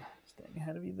 point. Staying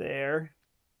ahead of you there.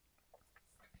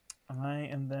 I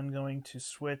am then going to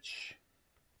switch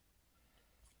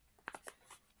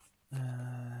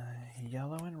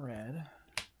yellow and red,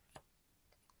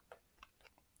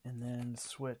 and then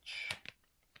switch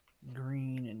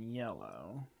green and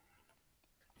yellow.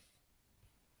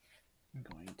 I'm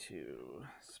going to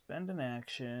spend an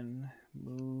action,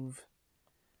 move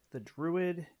the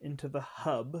druid into the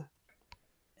hub,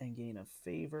 and gain a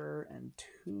favor and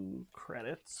 2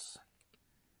 credits.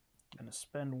 I'm going to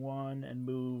spend 1 and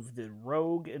move the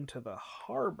rogue into the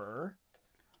harbor,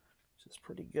 which is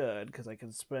pretty good because I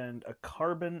can spend a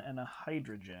carbon and a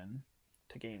hydrogen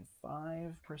to gain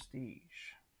 5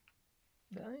 prestige.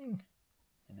 Dang.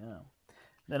 I know.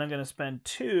 Then I'm going to spend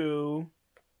 2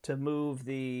 to move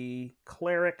the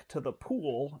cleric to the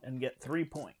pool and get 3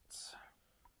 points.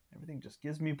 Everything just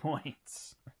gives me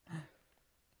points.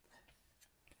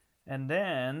 And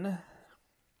then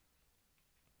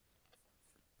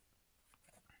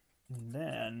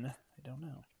I don't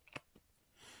know.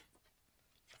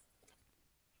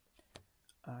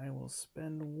 I will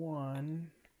spend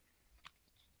 1.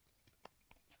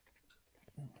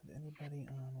 With anybody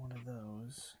on one of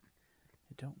those.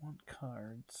 I don't want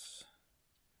cards.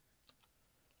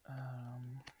 Do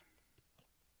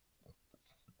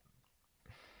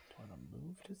I want to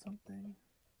move to something?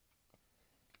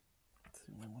 That's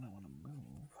the only one I want to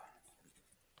move.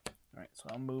 Alright, so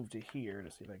I'll move to here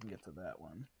to see if I can get to that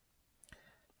one.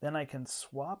 Then I can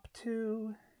swap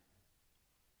to...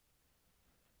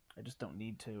 I just don't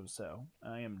need to, so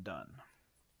I am done.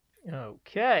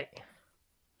 Okay.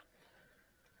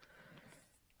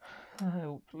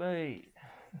 I'll play.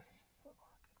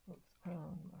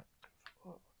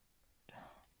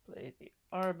 Play the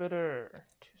Arbiter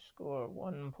to score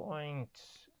 1 point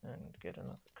and get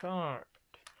another card.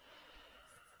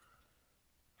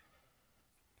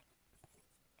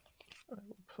 I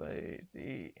will play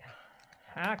the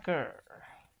Hacker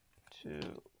to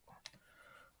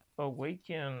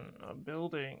awaken a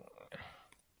building.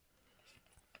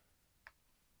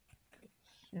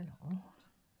 You know,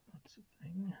 that's a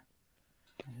thing.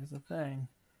 It is a thing.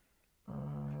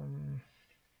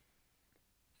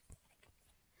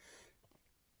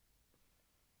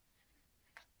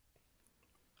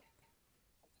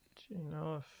 Do you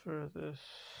know if for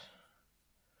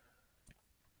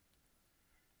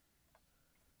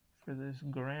this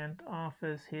grant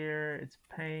office here, it's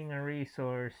paying a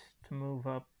resource to move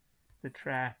up the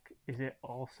track? Is it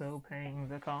also paying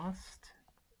the cost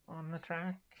on the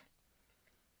track?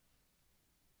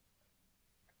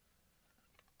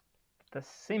 The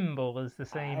symbol is the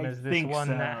same as this one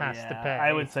so, that has to pay.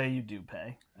 I would say you do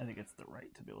pay. I think it's the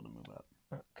right to be able to move up.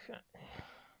 Okay.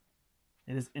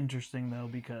 It is interesting, though,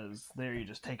 because there you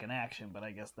just take an action, but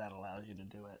I guess that allows you to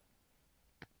do it.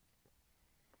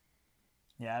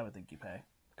 Yeah, I would think you pay.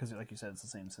 Because, like you said, it's the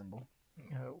same symbol.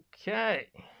 Okay.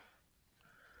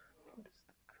 What is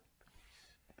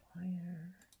the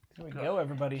supplier? Here we go,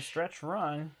 everybody. Stretch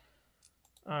run.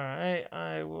 Alright,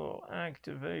 I will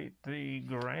activate the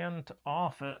grant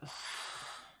office.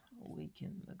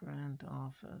 Awaken the grant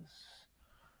office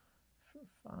for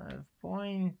 5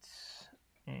 points.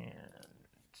 And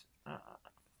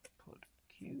put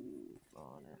a cube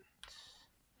on it.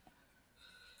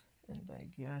 And I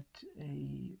get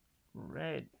a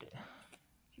red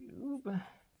cube.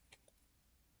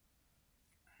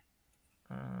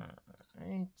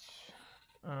 Alright.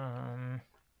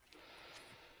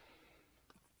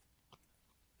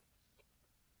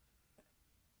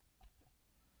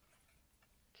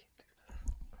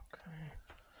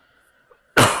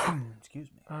 Excuse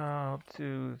me. I'll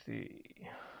do the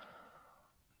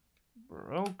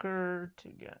broker to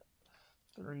get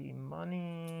 3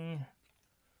 money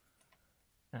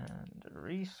and a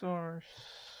resource.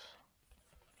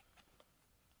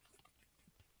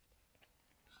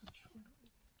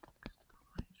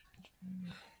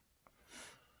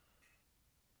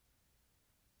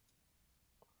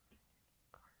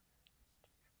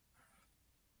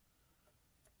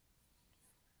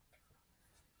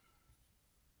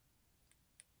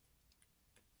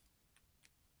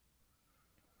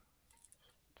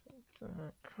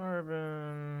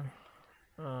 Carbon.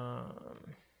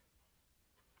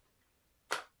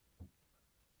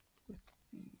 With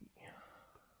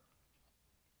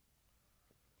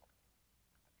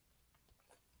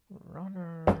the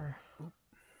runner.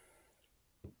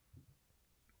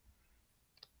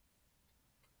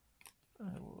 I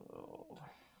will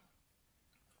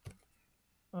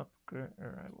upgrade,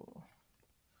 or I will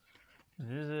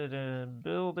visit a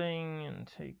building and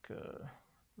take a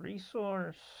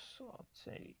resource. I'll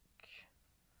take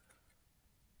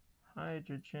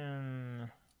hydrogen,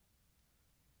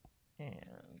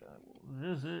 and I will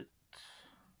visit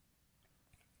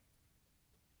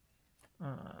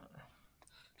actually,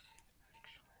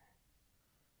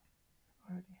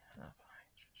 I already have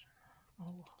hydrogen.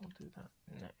 I'll do that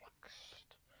next.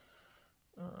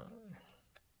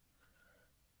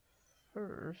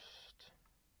 First,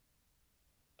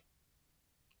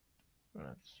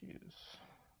 let's use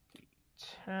the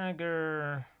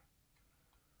tagger.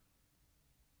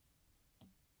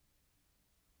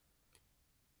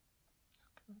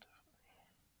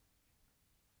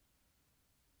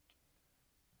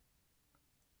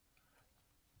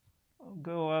 I'll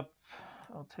go up,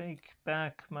 I'll take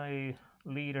back my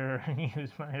leader and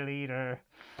use my leader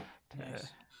to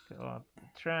go up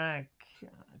the track.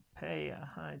 Pay a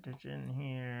hydrogen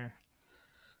here.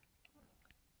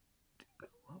 To go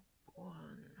up 1.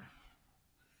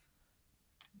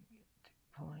 Get 2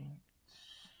 points.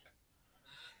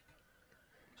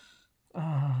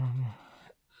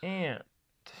 And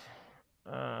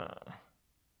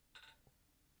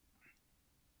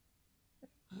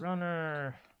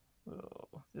runner.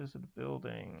 visit a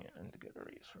building and get a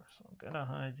resource. I'll get a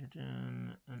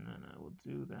hydrogen, and then I will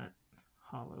do that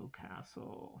hollow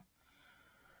castle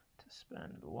to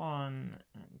spend 1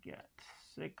 and get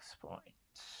 6 points.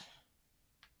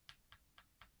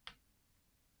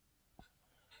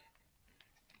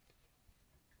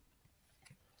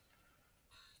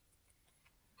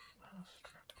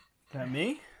 That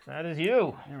me? That is you.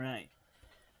 All right.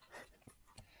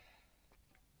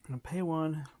 I'm going to pay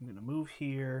 1. I'm going to move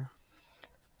here.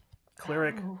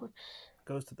 Cleric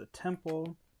goes to the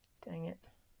temple. Dang it.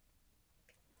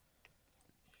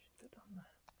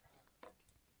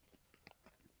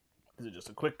 Is it just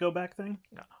a quick go back thing?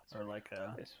 No. Or like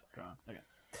a This draw? Okay.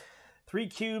 3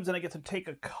 cubes, and I get to take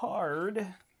a card.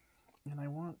 And I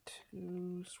want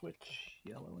to switch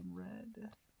yellow and red,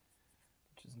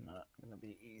 which is not going to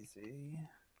be easy.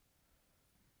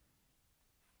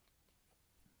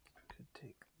 Could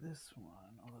take this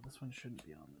one, although this one shouldn't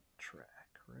be on the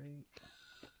track, right?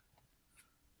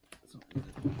 So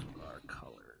our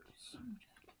colors.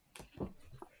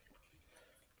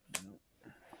 Nope.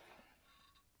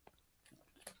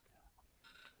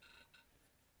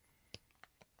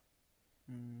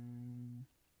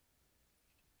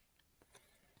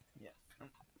 Yeah.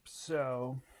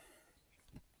 So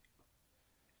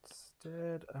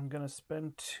instead, I'm going to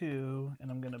spend 2, and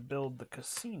I'm going to build the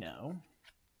casino.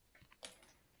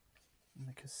 And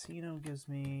the casino gives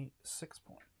me 6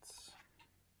 points.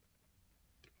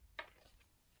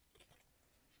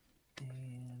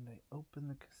 And I open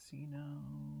the casino,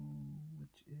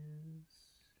 which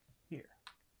is here.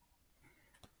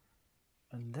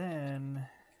 And then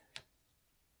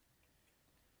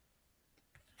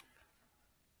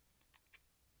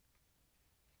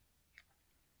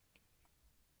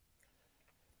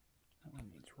that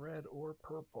one needs red or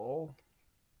purple.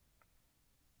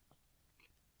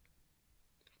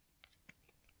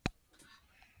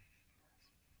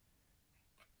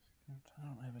 I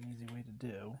don't have an easy way to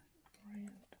do.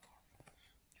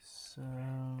 So, do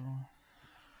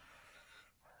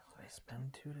I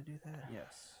spend 2 to do that?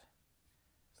 Yes.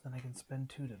 So then I can spend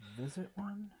 2 to visit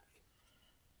one?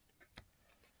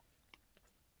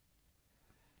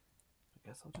 I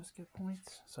guess I'll just get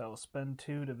points. So I'll spend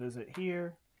 2 to visit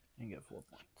here and get 4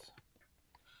 points.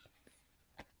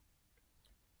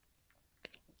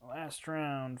 Last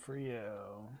round for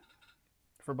you.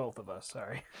 For both of us,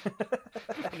 sorry.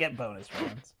 I get bonus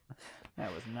rounds.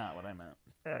 That was not what I meant.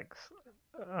 Excellent.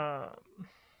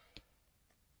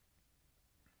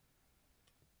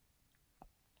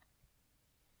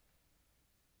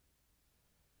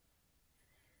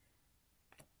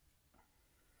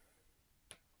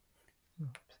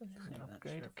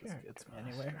 Upgrade sure character gets me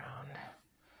anywhere. round.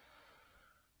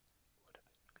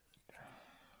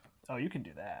 Oh, you can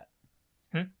do that.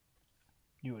 Hmm?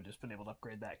 You would just been able to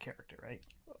upgrade that character, right?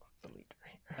 Oh, the leader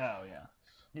here. Oh,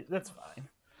 yeah. That's fine.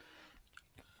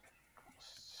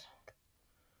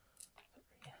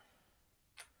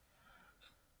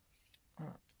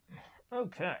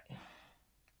 Okay.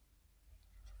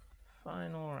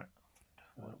 Final round.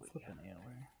 What do we flipping got? the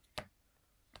other.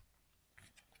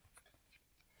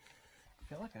 I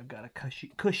feel like I've got a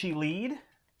cushy lead.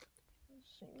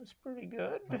 Seems pretty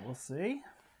good. But we'll see.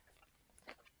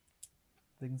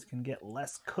 Things can get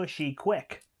less cushy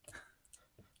quick.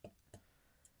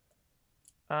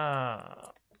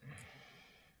 I'll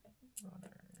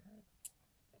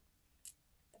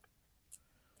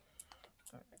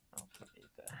play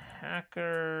the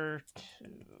hacker to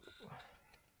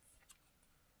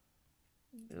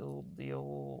build the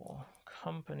old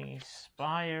company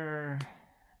spire.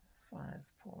 5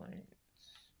 points.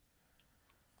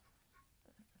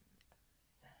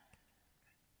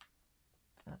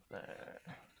 Up there.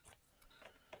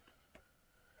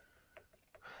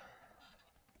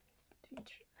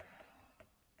 Teacher.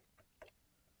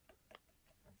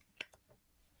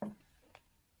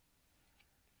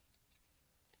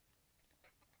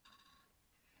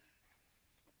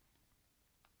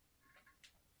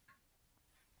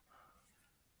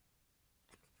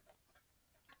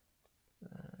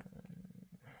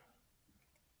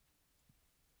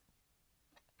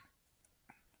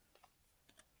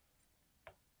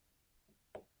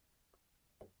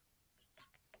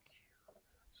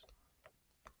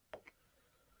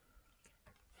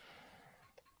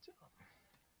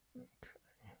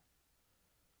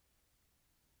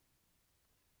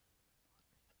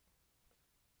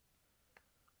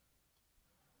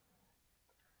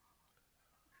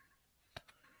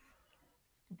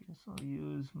 I guess I'll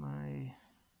use my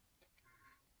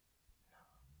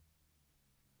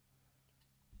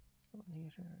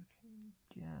leader can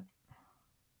get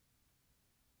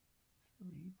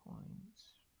 3 points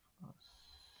plus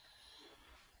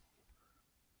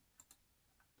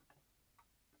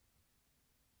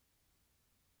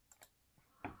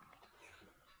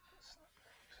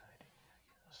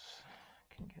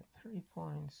 3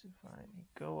 points if I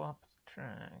go up the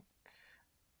track.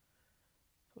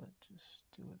 But just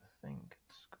do a thing and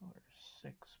score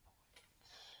 6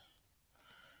 points.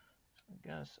 So I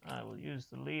guess I will use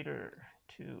the leader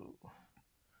to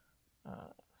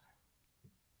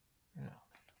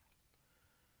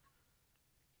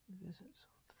visit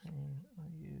something.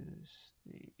 I'll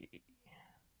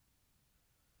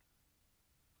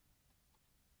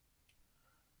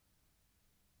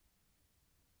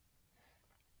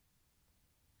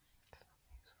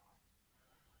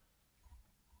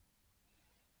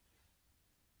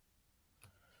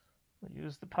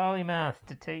use the polymath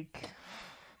to take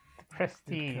the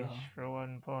prestige for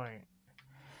 1 point.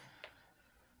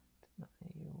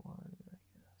 You won, I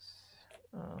guess.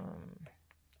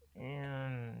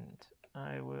 And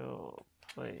I will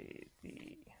play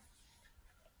the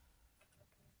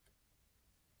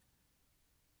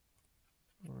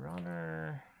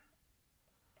runner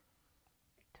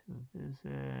to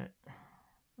visit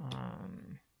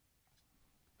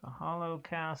the Hollow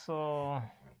Castle.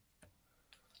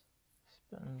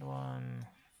 Spend 1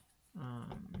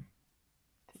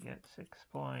 to get 6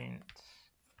 points.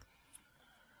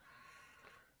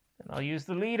 And I'll use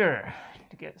the leader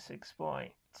to get 6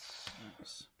 points.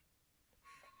 Nice.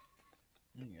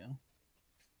 There you go.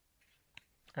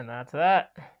 And that's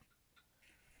that.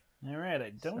 All right, I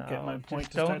don't get my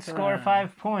point to don't start the score round.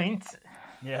 5 points.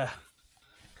 Yeah.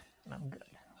 I'm good.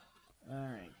 All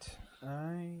right.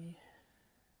 I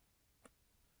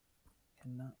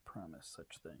cannot promise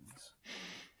such things.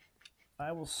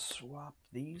 I will swap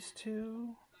these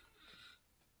two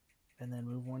and then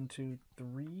move 1, 2,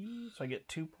 3. So I get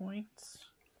 2 points.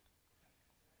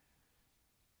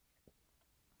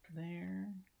 There.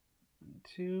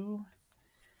 2.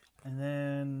 And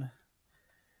then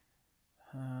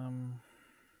is there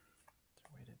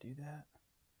a way to do that?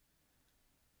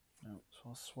 No, so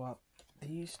I'll swap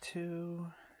these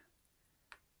two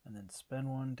and then spend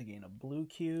 1 to gain a blue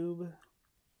cube.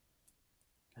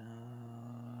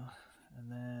 And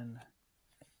then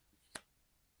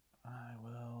I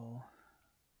will.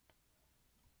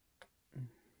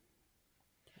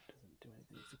 It doesn't do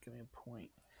anything. Does it give me a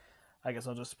point? I guess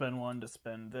I'll just spend 1 to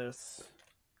spend this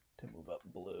to move up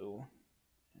blue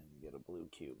and get a blue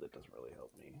cube. That doesn't really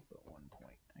help me, but 1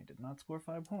 point. I did not score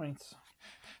 5 points.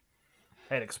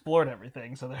 I had explored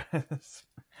everything, so there's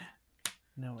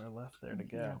nowhere left there to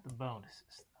go. You got the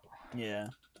bonuses, though. Yeah.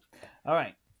 All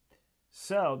right.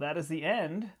 So that is the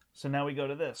end. So now we go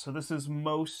to this. So this is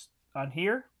most on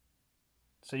here.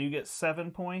 So you get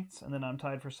 7 points, and then I'm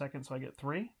tied for second, so I get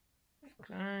 3.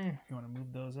 Okay. You want to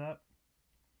move those up?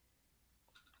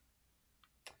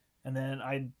 And then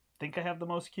I think I have the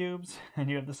most cubes, and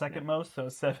you have the second most, so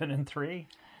 7 and 3.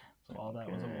 So all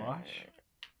that was a wash.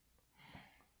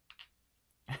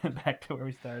 Back to where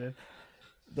we started.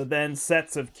 But then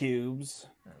sets of cubes.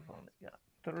 I've only got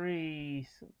 3,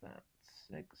 so that's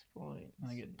 6 points.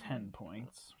 I get 10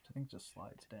 points, which I think just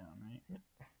slides down, right? Yep.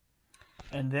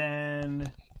 And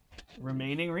then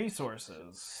remaining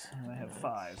resources. And I have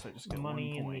 5, so I just get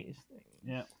money 1 point. In these things.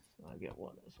 Yep. So I get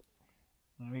 1 as well.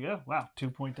 There we go. Wow,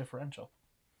 2-point differential.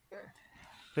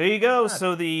 There you go.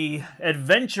 So the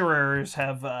adventurers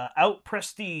have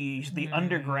out-prestiged the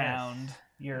underground.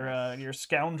 Yes. Your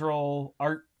scoundrel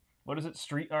art, what is it,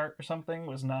 street art or something,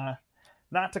 was not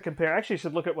to compare. I actually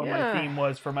should look at what my theme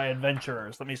was for my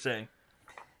adventurers. Let me see.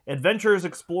 Adventurers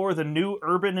explore the new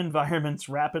urban environments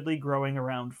rapidly growing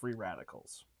around free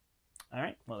radicals. All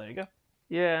right. Well, there you go.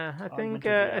 Yeah, I think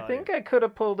I could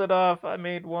have pulled it off. I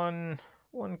made one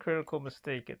critical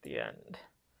mistake at the end.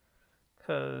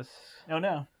 Cause oh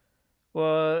no.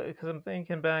 Well, because I'm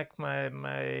thinking back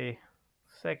my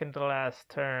second to last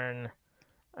turn,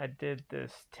 I did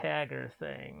this tagger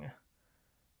thing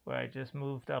where I just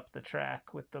moved up the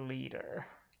track with the leader.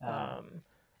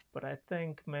 But I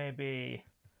think maybe.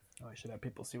 Oh, I should have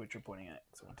people see what you're pointing at.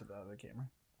 So I went to the other camera.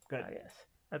 Good. Yes.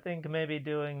 I think maybe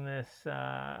doing this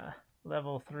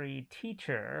level 3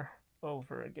 teacher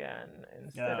over again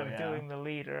instead of doing the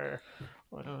leader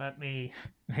would let me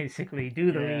basically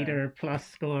do the leader plus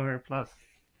score plus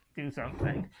do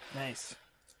something. Nice.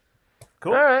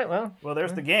 Cool. All right, well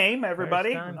there's the game,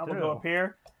 everybody. I'm gonna go up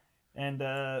here, and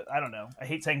I don't know. I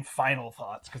hate saying final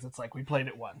thoughts because it's like we played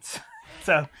it once.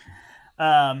 So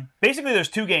basically, there's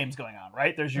 2 games going on,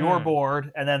 right? There's your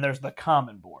board, and then there's the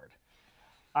common board.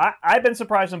 I've been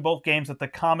surprised in both games that the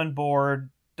common board,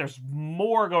 there's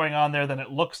more going on there than it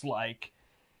looks like.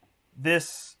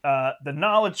 This the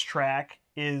knowledge track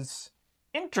is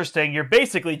interesting. You're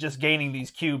basically just gaining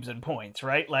these cubes and points,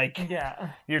 right? Like,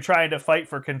 yeah, you're trying to fight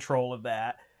for control of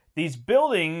that. these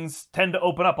buildings tend to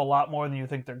open up a lot more than you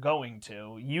think they're going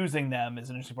to. Using them is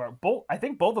an interesting part. I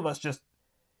think both of us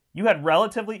you had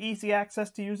relatively easy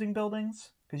access to using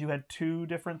buildings because you had 2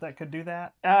 different that could do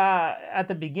that. At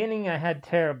the beginning, I had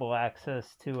terrible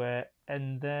access to it,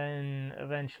 and then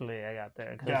eventually I got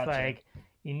there. Because like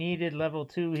you needed level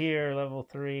 2 here, level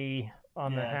 3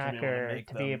 on the hacker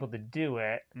to be able to do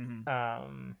it.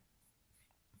 Mm-hmm.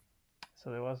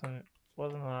 So there wasn't a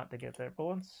lot to get there, but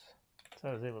once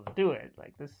I was able to do it,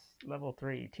 like this level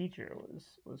 3 teacher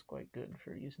was quite good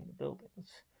for using the buildings.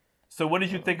 So what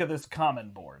did you think of this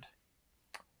common board?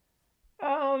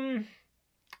 I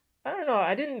don't know.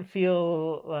 I didn't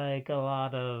feel like a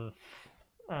lot of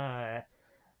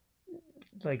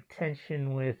like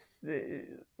tension with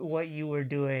what you were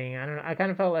doing. I don't know. I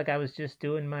kind of felt like I was just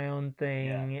doing my own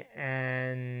thing,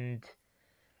 and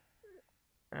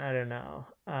I don't know.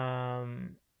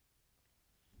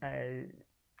 I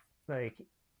like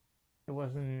it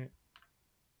wasn't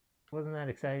that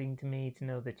exciting to me to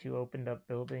know that you opened up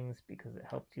buildings because it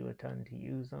helped you a ton to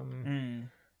use them.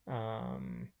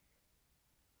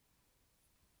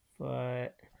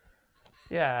 But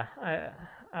yeah,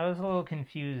 I was a little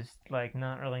confused, like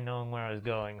not really knowing where I was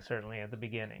going. Certainly at the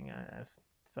beginning, I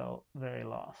felt very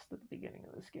lost at the beginning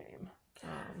of this game.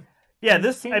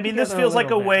 This feels like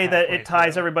a way that it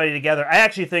ties everybody together. I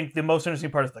actually think the most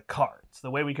interesting part is the cards. The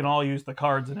way we can all use the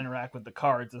cards and interact with the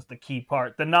cards is the key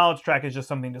part. The knowledge track is just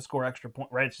something to score extra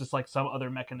points, right? It's just like some other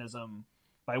mechanism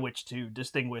by which to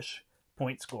distinguish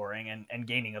point scoring and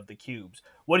gaining of the cubes.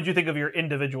 What did you think of your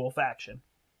individual faction?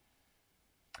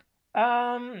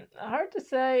 Hard to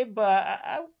say, but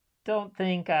I don't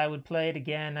think I would play it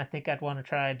again. I think I'd want to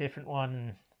try a different one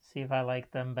and see if I like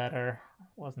them better.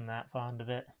 Wasn't that fond of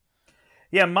it.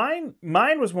 Yeah, mine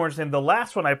was more interesting. The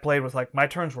last one I played was like my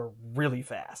turns were really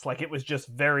fast. Like it was just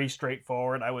very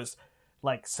straightforward. I was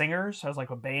like singers. I was like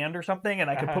a band or something, and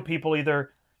I could put people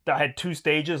either. I had 2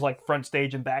 stages, like front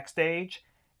stage and backstage,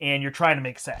 and you're trying to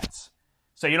make sets.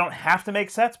 So you don't have to make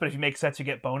sets, but if you make sets, you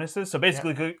get bonuses. So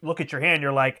basically, look at your hand.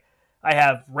 You're like, I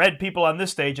have red people on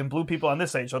this stage and blue people on this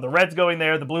stage. So the red's going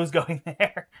there, the blue's going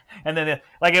there, and then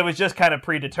it was just kind of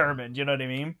predetermined. You know what I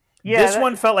mean? Yeah, this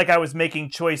one felt like I was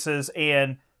making choices,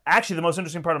 and actually the most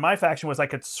interesting part of my faction was I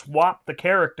could swap the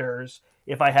characters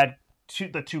if I had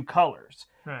the 2 colors.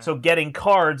 Right. So getting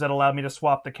cards that allowed me to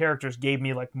swap the characters gave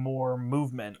me like more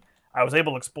movement. I was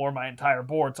able to explore my entire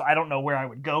board, so I don't know where I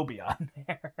would go beyond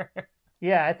there.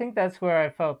 Yeah, I think that's where I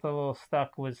felt a little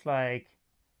stuck, was like,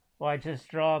 well, I just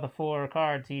draw the 4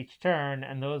 cards each turn,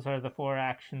 and those are the 4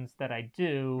 actions that I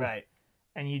do. Right.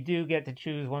 And you do get to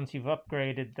choose once you've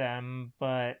upgraded them,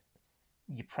 but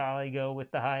you probably go with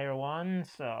the higher one.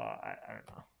 So I don't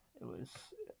know.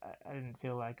 I didn't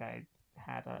feel like I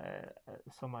had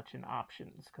so much in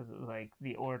options, because it was like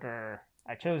the order.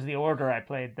 I chose the order I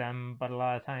played them, but a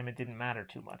lot of time it didn't matter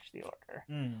too much, the order.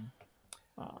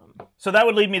 So that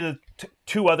would lead me to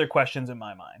 2 other questions in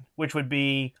my mind, which would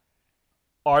be,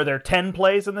 are there 10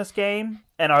 plays in this game,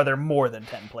 and are there more than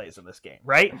 10 plays in this game,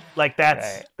 right? Like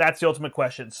that's the ultimate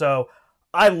question. So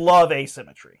I love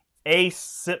asymmetry.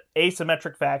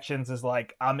 Asymmetric factions is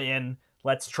like, I'm in,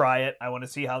 let's try it. I want to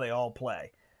see how they all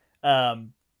play.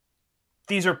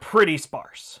 These are pretty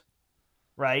sparse,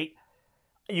 right?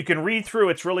 You can read through,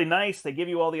 it's really nice. They give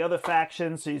you all the other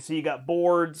factions, so you see you got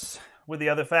boards with the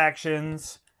other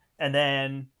factions, and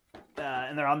then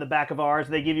and they're on the back of ours.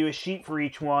 They give you a sheet for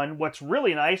each one. What's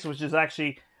really nice, which is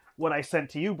actually what I sent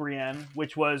to you, Brienne,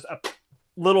 which was a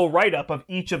little write-up of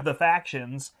each of the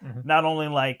factions, not only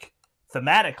like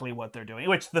thematically what they're doing,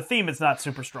 which the theme is not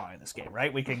super strong in this game,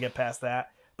 right? We can get past that.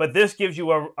 But this gives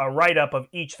you a write-up of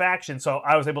each faction, so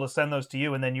I was able to send those to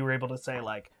you, and then you were able to say,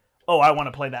 like, oh, I want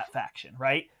to play that faction,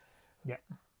 right? Yeah.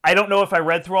 I don't know if I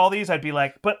read through all these, I'd be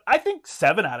like, but I think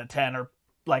 7 out of 10 are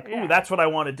like, ooh, that's what I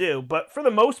want to do. But for the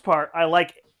most part, I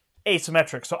like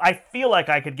asymmetric, so I feel like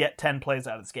I could get 10 plays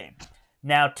out of this game.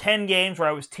 Now, 10 games where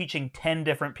I was teaching 10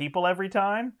 different people every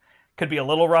time could be a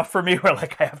little rough for me, where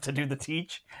like I have to do the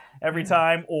teach every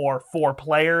time, or 4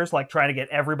 players, like trying to get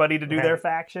everybody to do their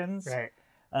factions. Right.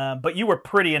 But you were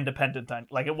pretty independent on,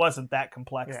 like, it wasn't that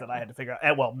complex that I had to figure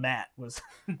out. Well, Matt was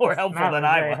more helpful than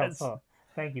I was. Helpful.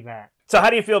 Thank you, Matt. So how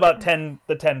do you feel about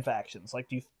the 10 factions? Like,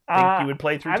 do you think you would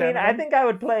play through 10 of them? I think I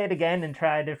would play it again and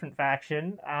try a different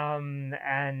faction.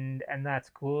 And that's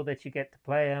cool that you get to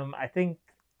play them. I think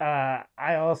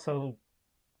I also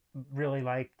really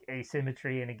like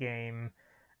asymmetry in a game.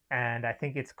 And I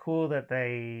think it's cool that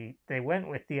they went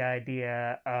with the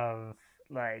idea of,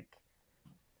 like,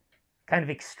 kind of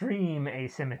extreme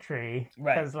asymmetry.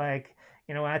 Right. Because, like,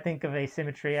 you know, when I think of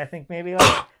asymmetry, I think maybe,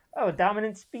 like, oh,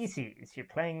 dominant species. You're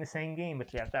playing the same game,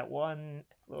 but you have that one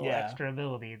little Yeah. extra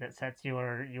ability that sets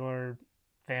your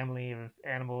family of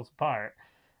animals apart.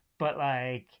 But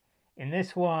like in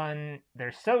this one,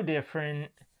 they're so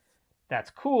different. That's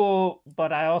cool,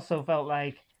 but I also felt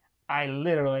like I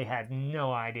literally had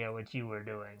no idea what you were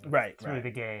doing through the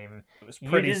game. It was You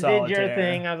pretty just did your solitaire.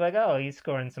 thing. I was like, oh, he's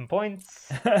scoring some points.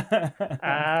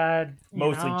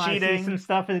 Mostly I see cheating. some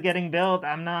stuff is getting built.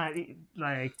 I'm not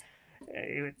like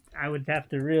I would have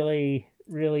to really,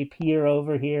 really peer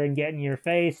over here and get in your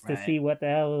face to see what the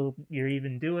hell you're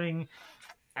even doing.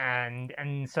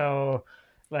 And so,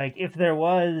 like, if there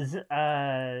was,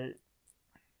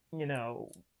 you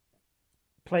know,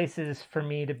 places for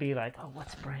me to be like, oh,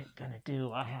 what's Brandt gonna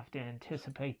do? I have to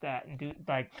anticipate that and do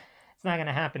like. It's not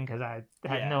gonna happen because I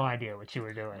had no idea what you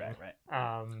were doing.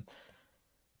 Right.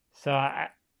 So I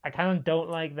kind of don't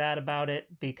like that about it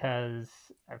because,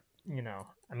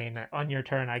 I mean, on your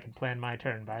turn I can plan my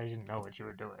turn, but I didn't know what you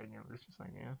were doing. It was just like,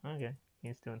 yeah, okay,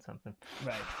 he's doing something.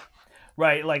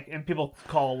 Right, like, and people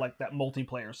call like that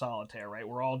multiplayer solitaire, right?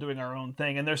 We're all doing our own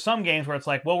thing, and there's some games where it's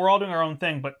like, well, we're all doing our own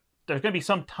thing, but there's going to be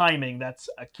some timing that's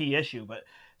a key issue. But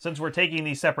since we're taking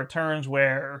these separate turns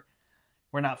where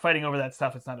we're not fighting over that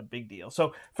stuff, it's not a big deal.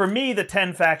 So for me, the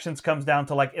 10 factions comes down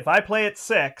to like, if I play at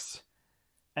 6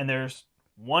 and there's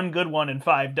one good one and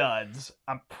 5 duds,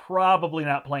 I'm probably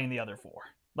not playing the other 4.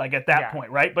 Like at that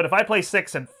point, right? But if I play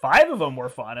 6 and 5 of them were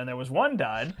fun and there was one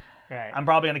dud, I'm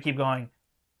probably going to keep going.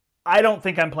 I don't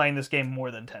think I'm playing this game more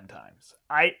than 10 times.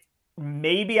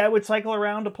 Maybe I would cycle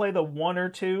around to play the 1 or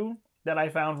 2 that I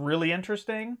found really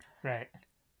interesting. Right.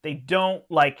 They don't,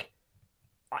 like,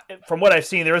 from what I've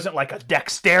seen, there isn't like a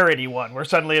dexterity one where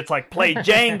suddenly it's like play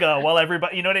Jenga while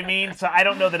everybody, you know what I mean? So I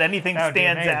don't know that anything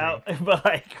stands out. But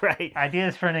like, right.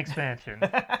 Ideas for an expansion.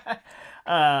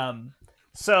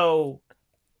 So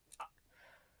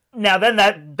now then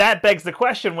that begs the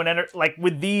question like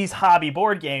with these hobby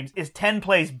board games, is 10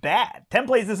 plays bad? 10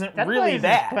 plays isn't 10 really plays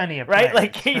bad. Is plenty of right?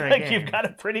 Like you've got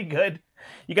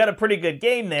a pretty good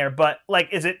game there, but like,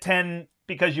 is it 10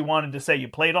 because you wanted to say you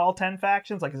played all 10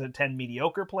 factions? Like, is it 10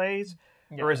 mediocre plays?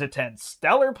 Yeah. Or is it 10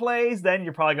 stellar plays? Then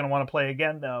you're probably going to want to play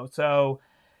again, though. So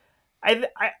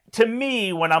to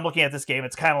me, when I'm looking at this game,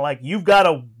 it's kind of like you've got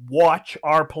to watch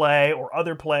our play or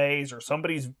other plays or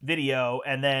somebody's video,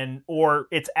 and then, or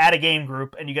it's at a game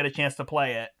group and you get a chance to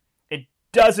play it. It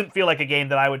doesn't feel like a game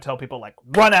that I would tell people, like,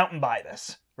 run out and buy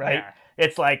this, right? Yeah.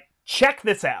 It's like, check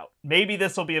this out. Maybe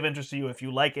this will be of interest to you. If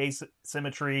you like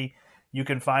asymmetry, you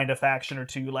can find a faction or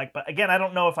two you like. But again, I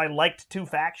don't know if I liked 2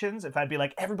 factions. If I'd be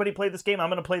like, everybody play this game, I'm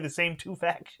going to play the same 2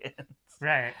 factions.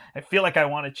 Right. I feel like I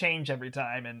want to change every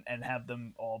time and have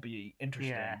them all be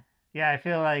interesting. Yeah, I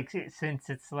feel like since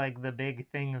it's like the big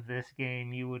thing of this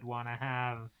game, you would want to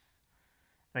have,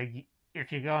 like,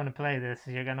 if you're going to play this,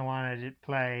 you're going to want to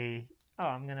play, oh,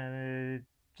 I'm going to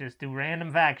just do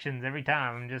random factions every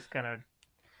time. I'm just going to,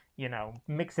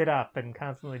 mix it up and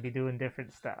constantly be doing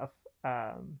different stuff.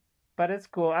 But it's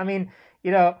cool. I mean,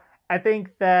 I think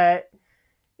that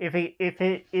if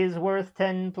it is worth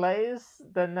 10 plays,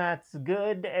 then that's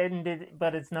good,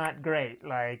 but it's not great.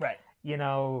 Like, right.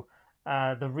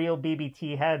 The real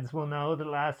BBT heads will know that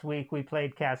last week we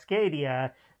played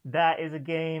Cascadia. That is a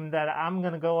game that I'm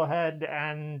going to go ahead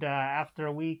and, after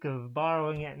a week of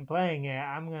borrowing it and playing it,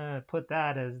 I'm going to put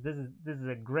that as, this is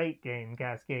a great game,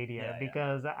 Cascadia,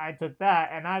 because I took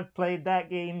that and I've played that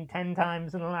game 10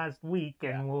 times in the last week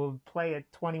and will play it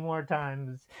 20 more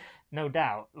times, no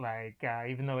doubt. Like,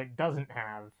 even though it doesn't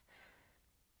have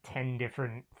 10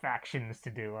 different factions to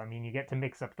do. I mean, you get to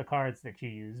mix up the cards that you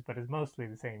use, but it's mostly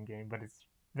the same game, but it's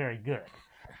very good.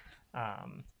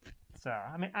 So,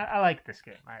 I mean, I like this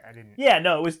game. I didn't. Yeah,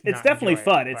 no, it's definitely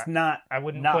fun. It's not. I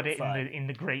wouldn't put it in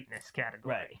the greatness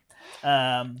category.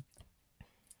 Right.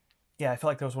 Yeah, I feel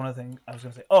like there was one other thing I was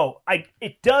going to say. Oh,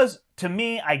 it does, to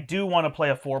me, I do want to play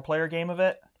a 4-player game of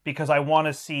it because I want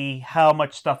to see how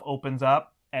much stuff opens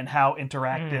up and how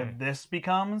interactive this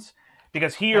becomes.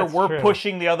 Because here we're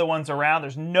pushing the other ones around.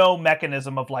 There's no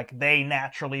mechanism of like they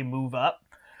naturally move up.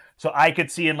 So I could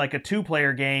see in like a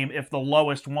 2-player game, if the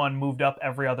lowest one moved up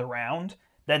every other round,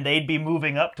 then they'd be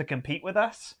moving up to compete with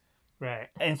us. Right.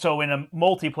 And so in a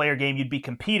multiplayer game, you'd be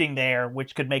competing there,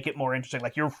 which could make it more interesting.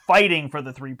 Like you're fighting for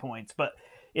the 3 points. But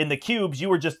in the cubes,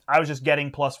 I was just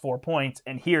getting +4 points,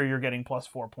 and here you're getting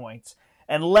 +4 points.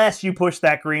 Unless you push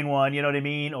that green one, you know what I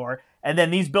mean? And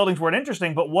then these buildings weren't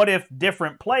interesting, but what if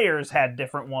different players had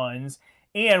different ones?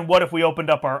 And what if we opened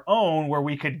up our own where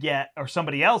we could get, or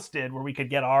somebody else did, where we could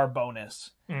get our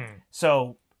bonus?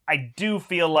 So I do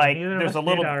feel like there's a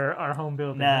little... our home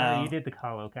building. No. You did the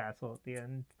Hollow Castle at the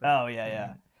end. But... Oh,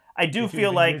 yeah. I do Did you feel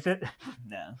even like use it?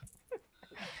 no.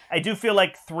 I do feel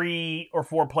like 3 or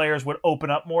 4 players would open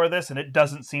up more of this, and it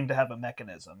doesn't seem to have a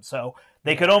mechanism. So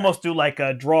they could almost do like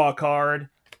a draw a card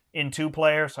in 2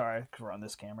 players. Sorry, because we're on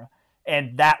this camera.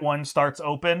 And that one starts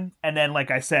open, and then,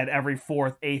 like I said, every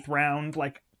 4th, 8th round,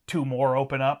 like 2 more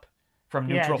open up from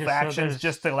neutral just factions so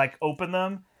just to like open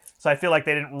them. So I feel like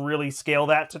they didn't really scale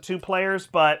that to 2 players,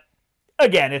 but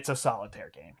again, it's a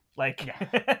solitaire game. Like,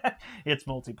 it's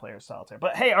multiplayer solitaire.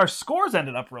 But hey, our scores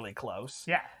ended up really close.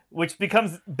 Yeah. Which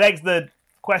begs the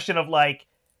question of, like,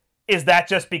 is that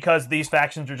just because these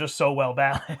factions are just so well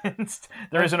balanced?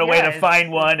 There isn't a way to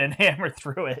find one and hammer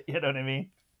through it. You know what I mean?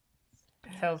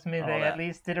 Tells me they at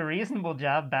least did a reasonable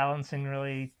job balancing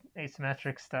really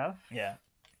asymmetric stuff. Yeah.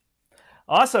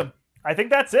 Awesome. I think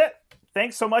that's it.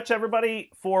 Thanks so much,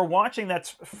 everybody, for watching. That's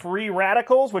Free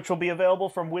Radicals, which will be available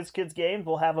from WizKids Games.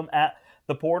 We'll have them at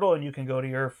the portal, and you can go to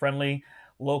your friendly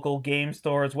local game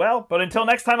store as well. But until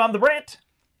next time, I'm the Brandt.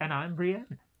 And I'm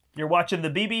Brienne. You're watching the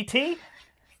BBT,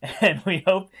 and we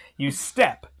hope you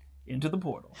step into the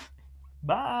portal.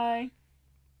 Bye.